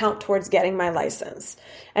would count towards getting my license.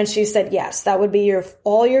 And she said, yes, that would be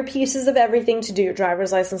all your pieces of everything to do your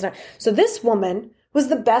driver's license. So this woman was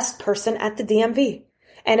the best person at the DMV.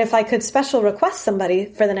 And if I could special request somebody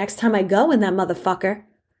for the next time I go in that motherfucker,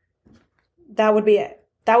 that would be it.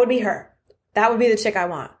 That would be her. That would be the chick I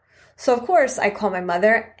want. So of course I call my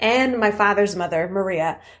mother and my father's mother,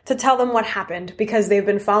 Maria, to tell them what happened because they've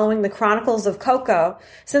been following the Chronicles of Coco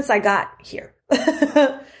since I got here.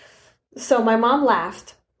 So my mom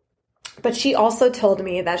laughed, but she also told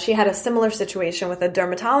me that she had a similar situation with a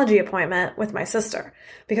dermatology appointment with my sister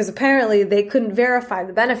because apparently they couldn't verify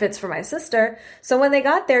the benefits for my sister. So when they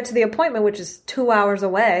got there to the appointment, which is 2 hours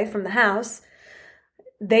away from the house,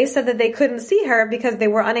 they said that they couldn't see her because they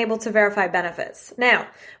were unable to verify benefits. Now,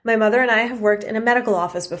 my mother and I have worked in a medical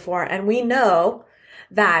office before, and we know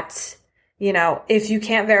that, if you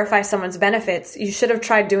can't verify someone's benefits, you should have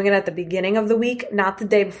tried doing it at the beginning of the week, not the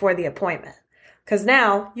day before the appointment. Because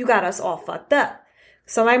now you got us all fucked up.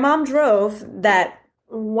 So my mom drove that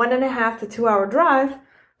 1.5 to 2 hour drive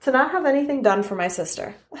to not have anything done for my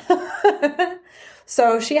sister.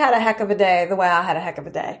 So she had a heck of a day the way I had a heck of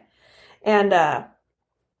a day. And I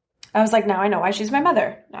was like, now I know why she's my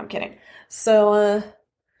mother. No, I'm kidding. So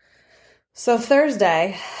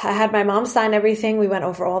Thursday, I had my mom sign everything. We went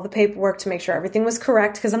over all the paperwork to make sure everything was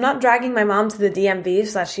correct because I'm not dragging my mom to the DMV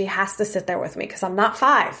so that she has to sit there with me because I'm not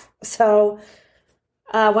 5. So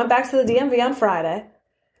went back to the DMV on Friday,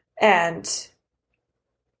 and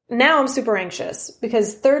now I'm super anxious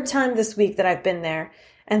because 3rd time this week that I've been there,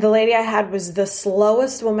 and the lady I had was the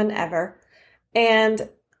slowest woman ever, and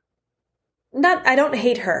I don't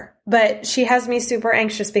hate her, but she has me super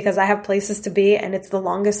anxious because I have places to be, and it's the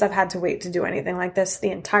longest I've had to wait to do anything like this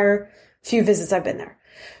the entire few visits I've been there.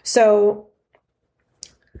 So,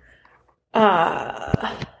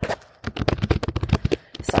 sorry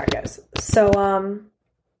guys. So,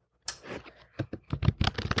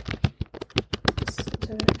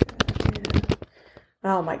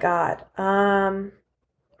 oh my God.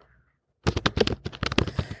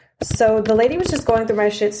 So the lady was just going through my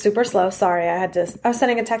shit super slow. Sorry, I was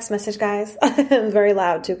sending a text message, guys. It was very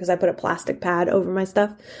loud too because I put a plastic pad over my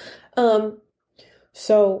stuff.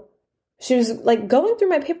 So she was like going through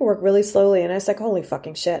my paperwork really slowly, and I was like, holy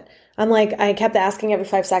fucking shit. I'm like, I kept asking every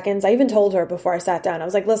 5 seconds. I even told her before I sat down, I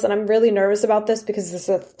was like, listen, I'm really nervous about this because this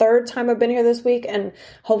is the 3rd time I've been here this week, and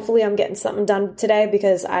hopefully I'm getting something done today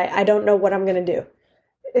because I don't know what I'm going to do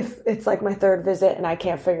if it's like my 3rd visit and I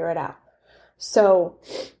can't figure it out. So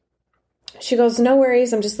she goes, no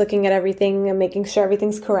worries. I'm just looking at everything and making sure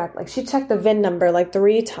everything's correct. Like, she checked the VIN number like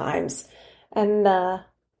 3 times. And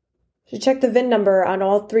she checked the VIN number on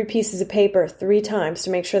all 3 pieces of paper 3 times to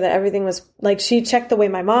make sure that everything was, like, she checked the way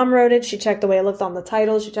my mom wrote it. She checked the way it looked on the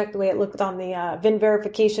title. She checked the way it looked on the VIN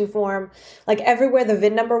verification form. Like, everywhere the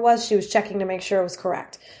VIN number was, she was checking to make sure it was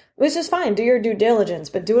correct. Which is fine. Do your due diligence,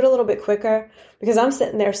 but do it a little bit quicker, because I'm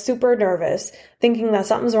sitting there super nervous, thinking that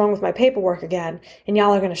something's wrong with my paperwork again, and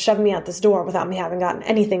y'all are going to shove me out this door without me having gotten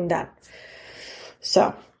anything done.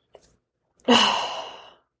 So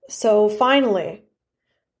finally,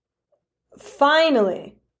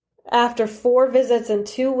 after 4 visits in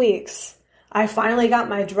 2 weeks, I finally got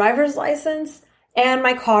my driver's license and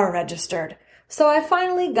my car registered. So I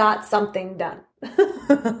finally got something done.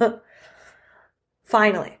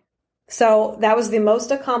 Finally. So that was the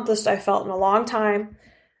most accomplished I felt in a long time.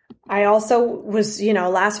 I also was,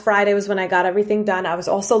 last Friday was when I got everything done. I was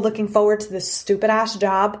also looking forward to this stupid ass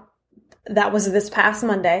job that was this past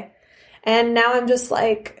Monday. And now I'm just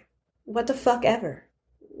like, what the fuck ever?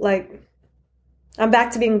 Like, I'm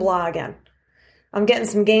back to being blah again. I'm getting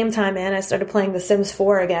some game time in. I started playing The Sims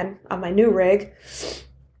 4 again on my new rig.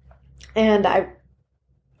 And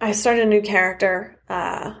I started a new character.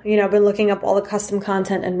 I've been looking up all the custom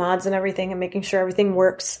content and mods and everything and making sure everything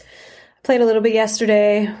works. I played a little bit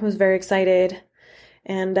yesterday. Was very excited.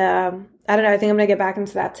 And I don't know. I think I'm going to get back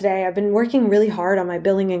into that today. I've been working really hard on my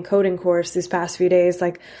billing and coding course these past few days,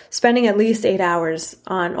 like spending at least 8 hours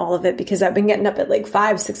on all of it, because I've been getting up at like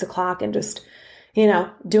 5, 6 o'clock and just,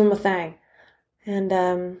 doing my thing.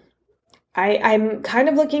 And I'm kind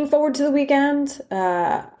of looking forward to the weekend.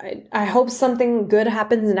 I hope something good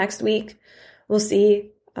happens next week. We'll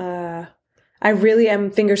see. I really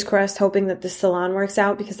am, fingers crossed, hoping that this salon works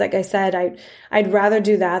out, because like I said, I'd rather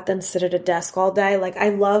do that than sit at a desk all day. Like, I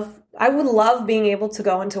would love being able to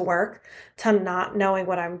go into work to not knowing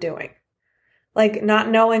what I'm doing. Like, not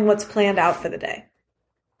knowing what's planned out for the day.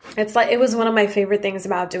 It's like, it was one of my favorite things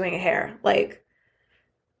about doing hair. Like,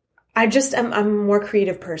 I'm a more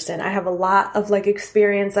creative person. I have a lot of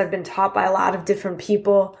experience. I've been taught by a lot of different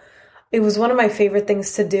people. It was one of my favorite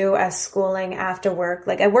things to do as schooling after work.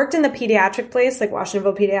 Like, I worked in the pediatric place, like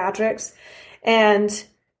Washingtonville Pediatrics. And,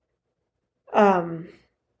 when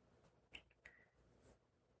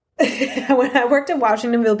I worked at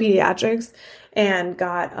Washingtonville Pediatrics and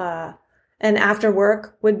got, and after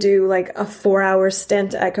work would do like a 4-hour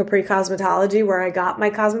stint at Capri Cosmetology, where I got my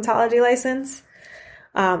cosmetology license.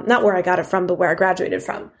 Not where I got it from, but where I graduated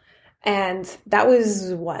from. And that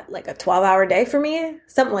was like a 12-hour day for me?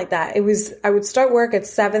 Something like that. I would start work at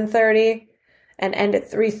 7:30 and end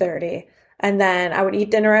at 3:30. And then I would eat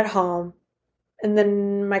dinner at home. And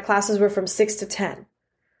then my classes were from 6 to 10.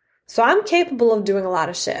 So I'm capable of doing a lot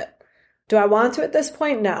of shit. Do I want to at this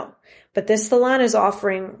point? No. But this salon is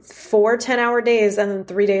offering 4 10-hour days and then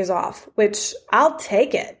 3 days off, which I'll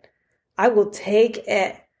take it. I will take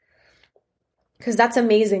it. Because that's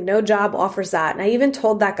amazing. No job offers that. And I even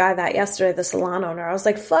told that guy that yesterday, the salon owner. I was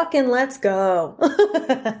like, fucking let's go.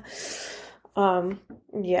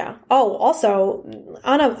 Yeah. Oh, also,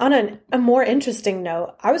 on a more interesting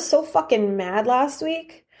note, I was so fucking mad last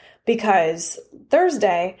week because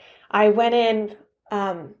Thursday, I went in,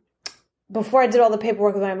 before I did all the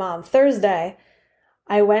paperwork with my mom, Thursday,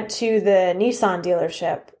 I went to the Nissan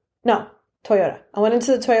dealership. No, Toyota. I went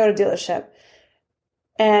into the Toyota dealership.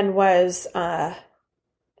 And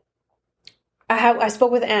I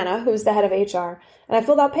spoke with Anna, who's the head of HR, and I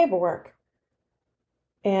filled out paperwork.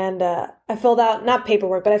 And I filled out, not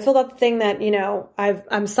paperwork, but I filled out the thing that,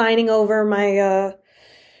 I'm signing over my,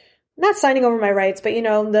 not signing over my rights, but,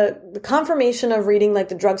 the confirmation of reading, like,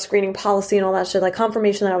 the drug screening policy and all that shit, like,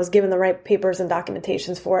 confirmation that I was given the right papers and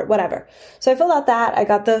documentations for it, whatever. So I filled out that. I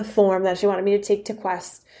got the form that she wanted me to take to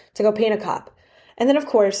Quest to go paint a cop. And then, of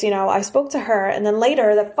course, I spoke to her, and then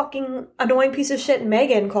later, the fucking annoying piece of shit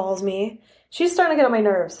Megan calls me. She's starting to get on my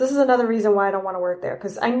nerves. This is another reason why I don't want to work there,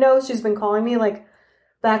 because I know she's been calling me, like,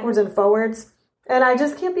 backwards and forwards, and I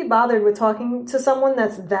just can't be bothered with talking to someone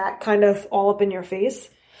that's that kind of all up in your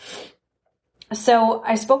face. So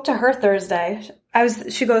I spoke to her Thursday.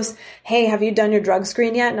 She goes, hey, have you done your drug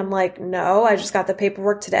screen yet? And I'm like, no, I just got the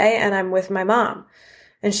paperwork today, and I'm with my mom.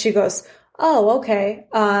 And she goes, oh, okay.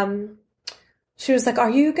 She was like, are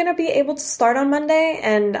you going to be able to start on Monday?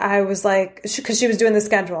 And I was like, because she was doing the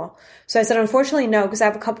schedule. So I said, unfortunately, no, because I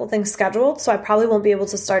have a couple things scheduled. So I probably won't be able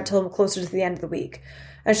to start till closer to the end of the week.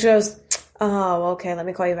 And she goes, oh, okay, let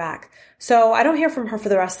me call you back. So I don't hear from her for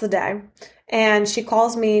the rest of the day. And she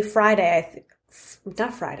calls me Friday.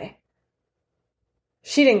 Not Friday.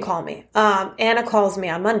 She didn't call me. Anna calls me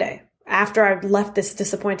on Monday after I left this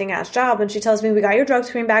disappointing ass job, and she tells me, we got your drug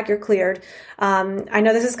screen back, you're cleared. I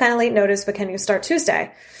know this is kind of late notice, but can you start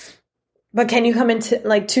Tuesday? But can you come in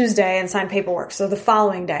like Tuesday and sign paperwork? So the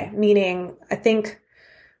following day, meaning I think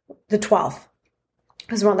the 12th,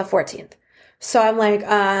 because we're on the 14th. So I'm like,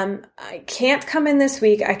 I can't come in this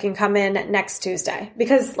week. I can come in next Tuesday.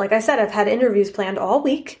 Because like I said, I've had interviews planned all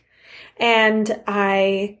week. And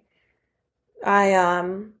I'm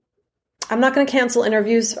not going to cancel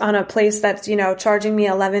interviews on a place that's, charging me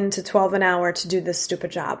 11 to 12 an hour to do this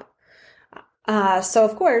stupid job. So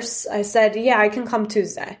of course I said, yeah, I can come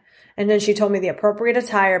Tuesday. And then she told me the appropriate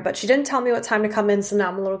attire, but she didn't tell me what time to come in. So now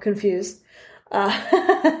I'm a little confused.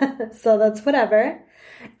 So that's whatever.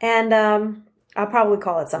 And, I'll probably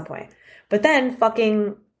call at some point. But then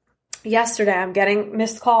fucking yesterday, I'm getting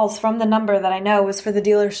missed calls from the number that I know is for the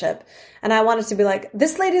dealership. And I wanted to be like,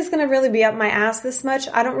 this lady's going to really be up my ass this much.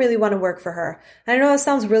 I don't really want to work for her. And I know it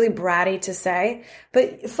sounds really bratty to say,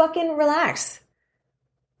 but fucking relax.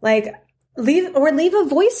 Like, leave a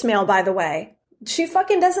voicemail, by the way. She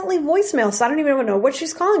fucking doesn't leave voicemail, so I don't even know what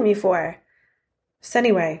she's calling me for. So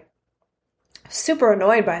anyway, super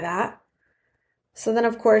annoyed by that. So then,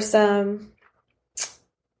 of course,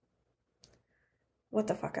 what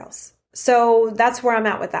the fuck else? So that's where I'm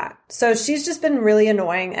at with that. So she's just been really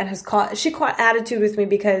annoying and she caught attitude with me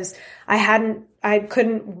because I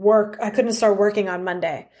couldn't start working on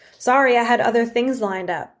Monday. Sorry, I had other things lined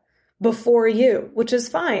up before you, which is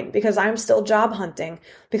fine because I'm still job hunting,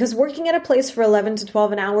 because working at a place for 11 to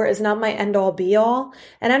 12 an hour is not my end all be all.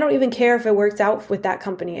 And I don't even care if it works out with that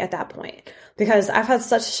company at that point, because I've had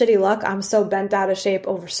such shitty luck. I'm so bent out of shape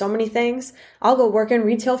over so many things. I'll go work in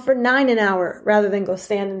retail for $9 an hour rather than go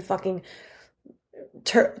stand in fucking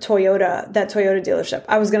Toyota dealership.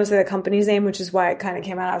 I was going to say the company's name, which is why it kind of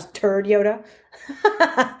came out. I was Turd Yoda.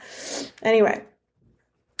 Anyway.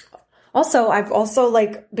 Also, I've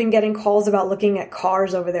been getting calls about looking at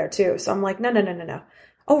cars over there too. So I'm like, no.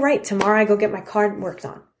 Oh, right. Tomorrow I go get my car worked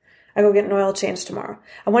on. I go get an oil change tomorrow.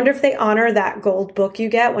 I wonder if they honor that gold book you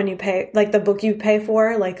get when you pay, like the book you pay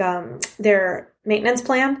for, like their maintenance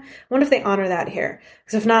plan. I wonder if they honor that here.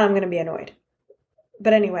 Because if not, I'm going to be annoyed.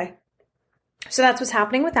 But anyway, so that's what's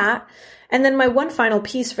happening with that. And then my one final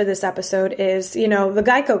piece for this episode is, the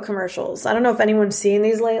Geico commercials. I don't know if anyone's seen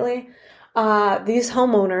these lately. These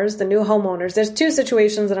homeowners, the new homeowners, there's two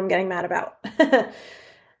situations that I'm getting mad about.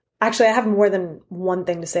 Actually, I have more than one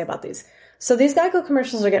thing to say about these. So these Geico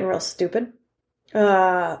commercials are getting real stupid.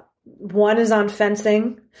 One is on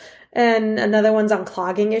fencing and another one's on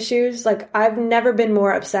clogging issues. Like, I've never been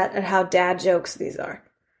more upset at how dad jokes these are.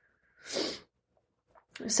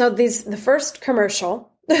 So the first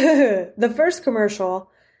commercial,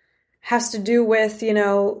 has to do with,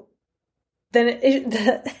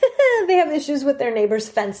 they have issues with their neighbor's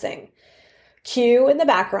fencing. Cue in the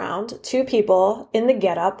background, two people in the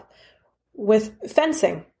getup with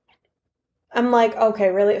fencing. I'm like, okay,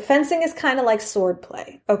 really? Fencing is kind of like sword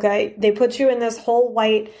play, okay? They put you in this whole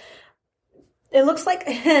white, it looks like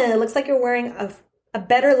you're wearing a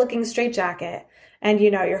better looking straitjacket and,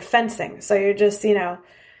 you're fencing. So you're just,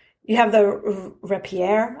 you have the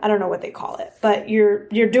rapier. I don't know what they call it, but you're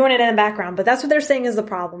doing it in the background. But that's what they're saying is the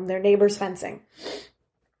problem. Their neighbor's fencing.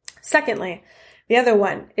 Secondly, the other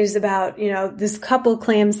one is about, this couple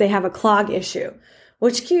claims they have a clog issue,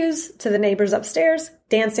 which cues to the neighbors upstairs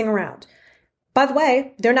dancing around. By the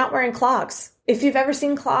way, they're not wearing clogs. If you've ever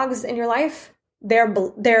seen clogs in your life,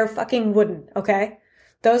 they're fucking wooden, okay?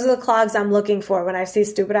 Those are the clogs I'm looking for when I see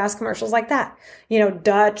stupid ass commercials like that.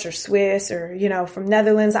 Dutch or Swiss or, from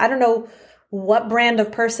Netherlands. I don't know what brand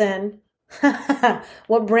of person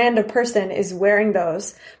is wearing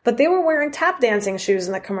those, but they were wearing tap dancing shoes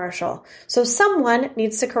in the commercial. So someone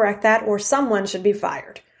needs to correct that, or someone should be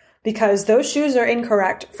fired, because those shoes are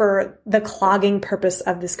incorrect for the clogging purpose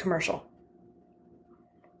of this commercial.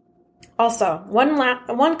 Also,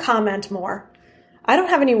 one comment more. I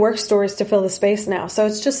don't have any work stories to fill the space now, so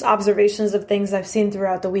it's just observations of things I've seen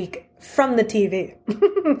throughout the week from the TV.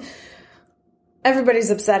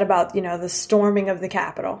 Everybody's upset about, the storming of the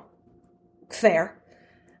Capitol. Fair.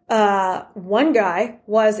 One guy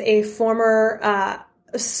was a former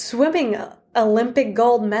swimming Olympic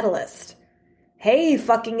gold medalist. Hey,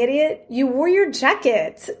 fucking idiot. You wore your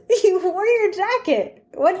jacket.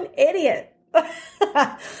 What an idiot.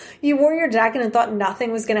 You wore your jacket and thought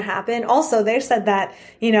nothing was going to happen. Also, they said that,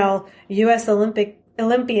 U.S.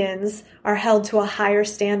 Olympians are held to a higher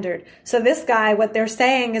standard. So this guy, what they're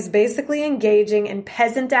saying is basically engaging in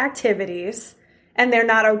peasant activities, and they're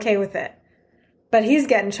not okay with it. But he's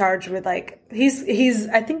getting charged with, he's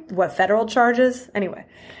I think, federal charges? Anyway.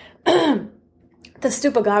 The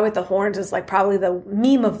stupid guy with the horns is like probably the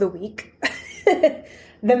meme of the week.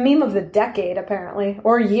 The meme of the decade, apparently.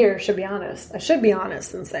 Or year, should be honest. I should be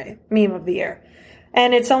honest and say meme of the year.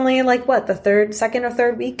 And it's only like, what, the second or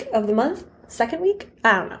third week of the month? Second week?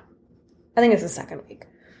 I don't know. I think it's the second week.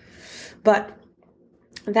 But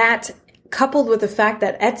that, coupled with the fact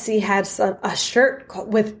that Etsy had a shirt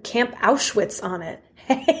with Camp Auschwitz on it.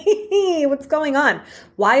 Hey, what's going on?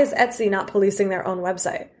 Why is Etsy not policing their own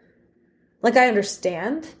website? Like, I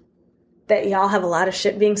understand that y'all have a lot of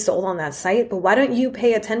shit being sold on that site, but why don't you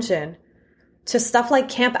pay attention to stuff like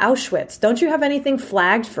Camp Auschwitz? Don't you have anything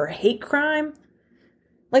flagged for hate crime?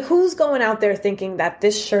 Like, who's going out there thinking that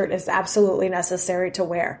this shirt is absolutely necessary to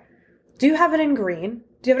wear? Do you have it in green?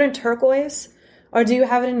 Do you have it in turquoise? Or do you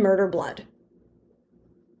have it in murder blood?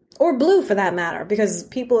 Or blue, for that matter, because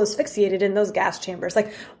people asphyxiated in those gas chambers.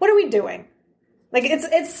 Like, what are we doing? Like,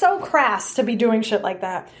 it's so crass to be doing shit like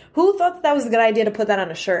that. Who thought that was a good idea to put that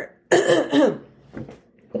on a shirt?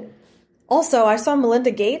 Also, I saw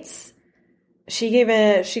Melinda Gates. She gave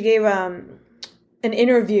an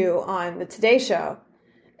interview on the Today Show,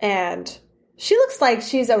 and she looks like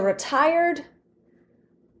she's a retired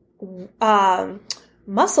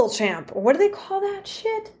muscle champ. What do they call that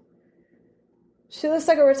shit? She looks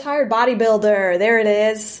like a retired bodybuilder. There it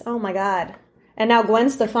is. Oh my God. And now Gwen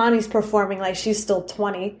Stefani's performing like she's still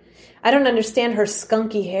 20. I don't understand her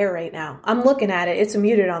skunky hair right now. I'm looking at it. It's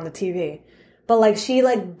muted on the TV. But like she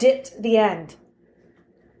like dipped the end.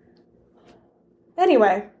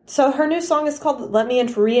 Anyway, so her new song is called Let Me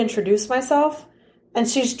Reintroduce Myself. And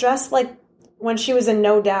she's dressed like when she was in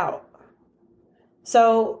No Doubt.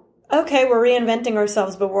 So, okay, we're reinventing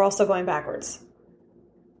ourselves, but we're also going backwards.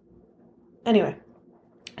 Anyway,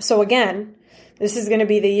 so again, this is going to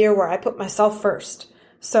be the year where I put myself first.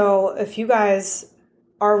 So if you guys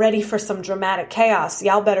are ready for some dramatic chaos,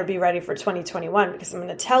 y'all better be ready for 2021, because I'm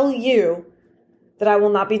going to tell you that I will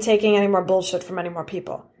not be taking any more bullshit from any more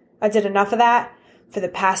people. I did enough of that for the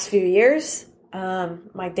past few years.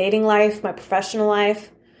 My dating life, my professional life.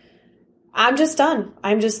 I'm just done.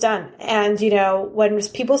 And, you know, when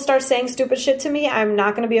people start saying stupid shit to me, I'm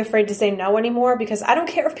not going to be afraid to say no anymore, because I don't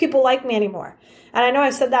care if people like me anymore. And I know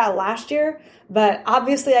I said that last year, but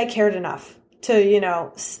obviously I cared enough to, you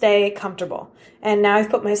know, stay comfortable. And now I've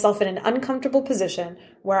put myself in an uncomfortable position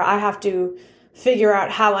where I have to figure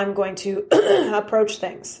out how I'm going to approach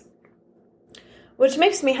things. Which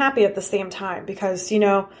makes me happy at the same time, because, you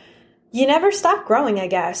know, you never stop growing, I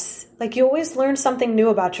guess. Like, you always learn something new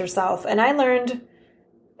about yourself. And I learned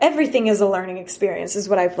everything is a learning experience, is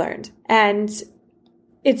what I've learned. And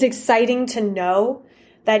it's exciting to know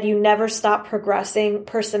that you never stop progressing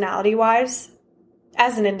personality-wise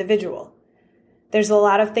as an individual. There's a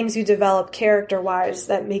lot of things you develop character-wise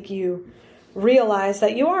that make you realize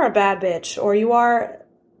that you are a bad bitch, or you are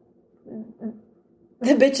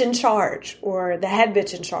the bitch in charge, or the head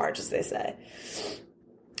bitch in charge, as they say.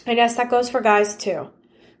 I guess that goes for guys too.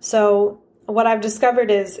 So what I've discovered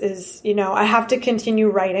is, you know, I have to continue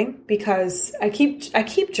writing, because I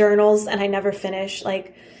keep journals and I never finish.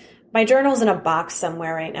 Like, my journal's in a box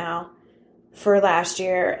somewhere right now for last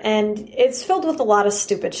year, and it's filled with a lot of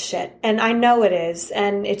stupid shit. And I know it is,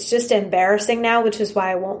 and it's just embarrassing now, which is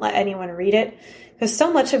why I won't let anyone read it, because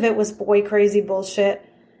so much of it was boy crazy bullshit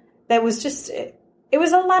that was just, it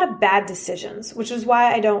was a lot of bad decisions, which is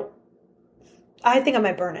why I think I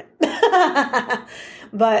might burn it.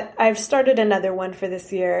 But I've started another one for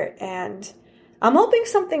this year, and I'm hoping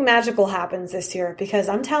something magical happens this year, because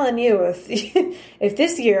I'm telling you, if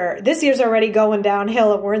this year's already going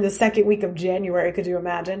downhill and we're in the second week of January, could you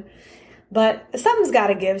imagine? But something's got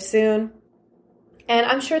to give soon, and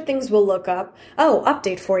I'm sure things will look up. Oh,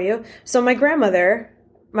 update for you. So my grandmother,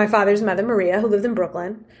 my father's mother, Maria, who lived in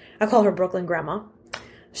Brooklyn, I call her Brooklyn Grandma.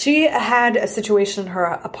 She had a situation in her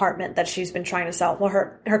apartment that she's been trying to sell. Well,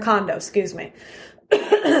 her condo, excuse me.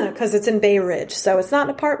 Because it's in Bay Ridge. So it's not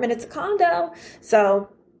an apartment, it's a condo. So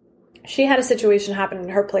she had a situation happen in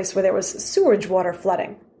her place where there was sewage water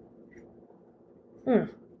flooding.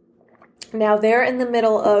 Now they're in the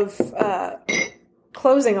middle of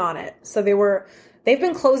closing on it. So they've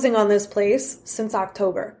been closing on this place since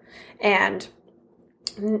October. And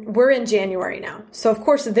we're in January now. So, of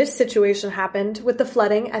course, this situation happened with the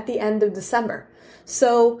flooding at the end of December.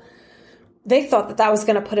 So they thought that was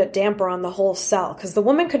going to put a damper on the whole sell, because the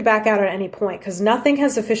woman could back out at any point, because nothing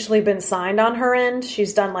has officially been signed on her end.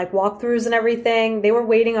 She's done like walkthroughs and everything. They were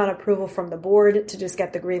waiting on approval from the board to just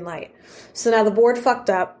get the green light. So now the board fucked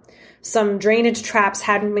up. Some drainage traps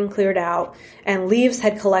hadn't been cleared out, and leaves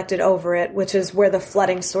had collected over it, which is where the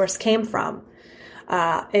flooding source came from.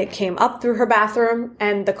 It came up through her bathroom,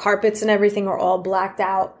 and the carpets and everything are all blacked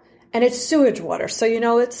out. And it's sewage water, so you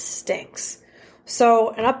know it stinks.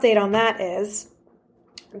 So an update on that is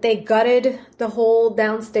they gutted the whole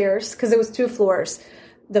downstairs because it was 2 floors.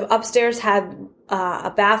 The upstairs had a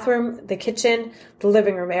bathroom, the kitchen, the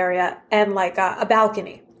living room area, and like a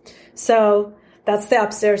balcony. So that's the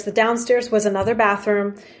upstairs. The downstairs was another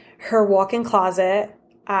bathroom, her walk-in closet,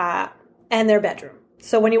 and their bedroom.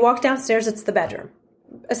 So when you walk downstairs, it's the bedroom,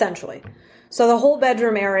 essentially. So the whole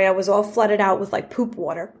bedroom area was all flooded out with like poop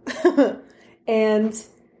water. And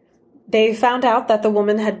they found out that the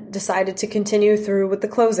woman had decided to continue through with the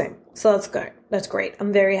closing. So that's good. That's great.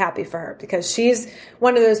 I'm very happy for her because she's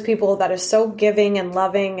one of those people that is so giving and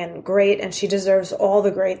loving and great, and she deserves all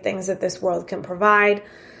the great things that this world can provide,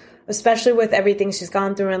 especially with everything she's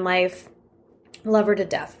gone through in life. Love her to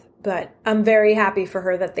death. But I'm very happy for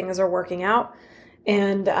her that things are working out.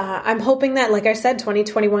 And I'm hoping that, like I said,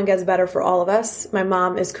 2021 gets better for all of us. My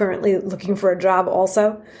mom is currently looking for a job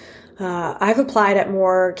also. I've applied at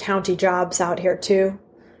more county jobs out here too.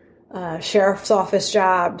 Sheriff's office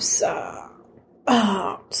jobs,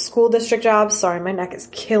 school district jobs. Sorry, my neck is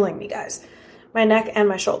killing me, guys. My neck and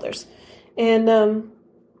my shoulders. And I'm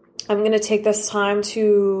going to take this time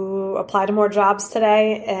to apply to more jobs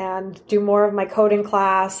today and do more of my coding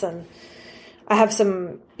class. And I have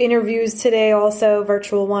some interviews today also,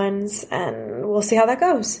 virtual ones, and we'll see how that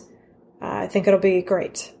goes. I think it'll be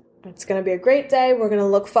great. It's going to be a great day. We're going to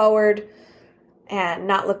look forward and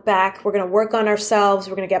not look back. We're going to work on ourselves.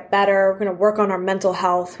 We're going to get better. We're going to work on our mental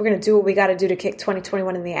health. We're going to do what we got to do to kick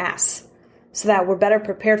 2021 in the ass so that we're better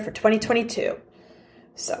prepared for 2022.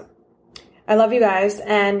 So I love you guys,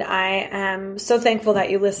 and I am so thankful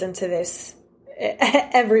that you listen to this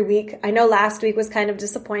every week. I know last week was kind of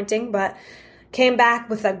disappointing, but came back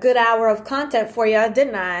with a good hour of content for you,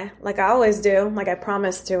 didn't I? Like I always do, like I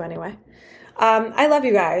promised to anyway. I love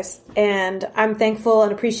you guys, and I'm thankful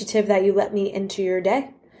and appreciative that you let me into your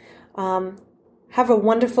day. Have a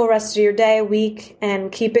wonderful rest of your day, week,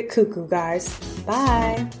 and keep it cuckoo, guys.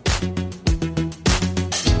 Bye.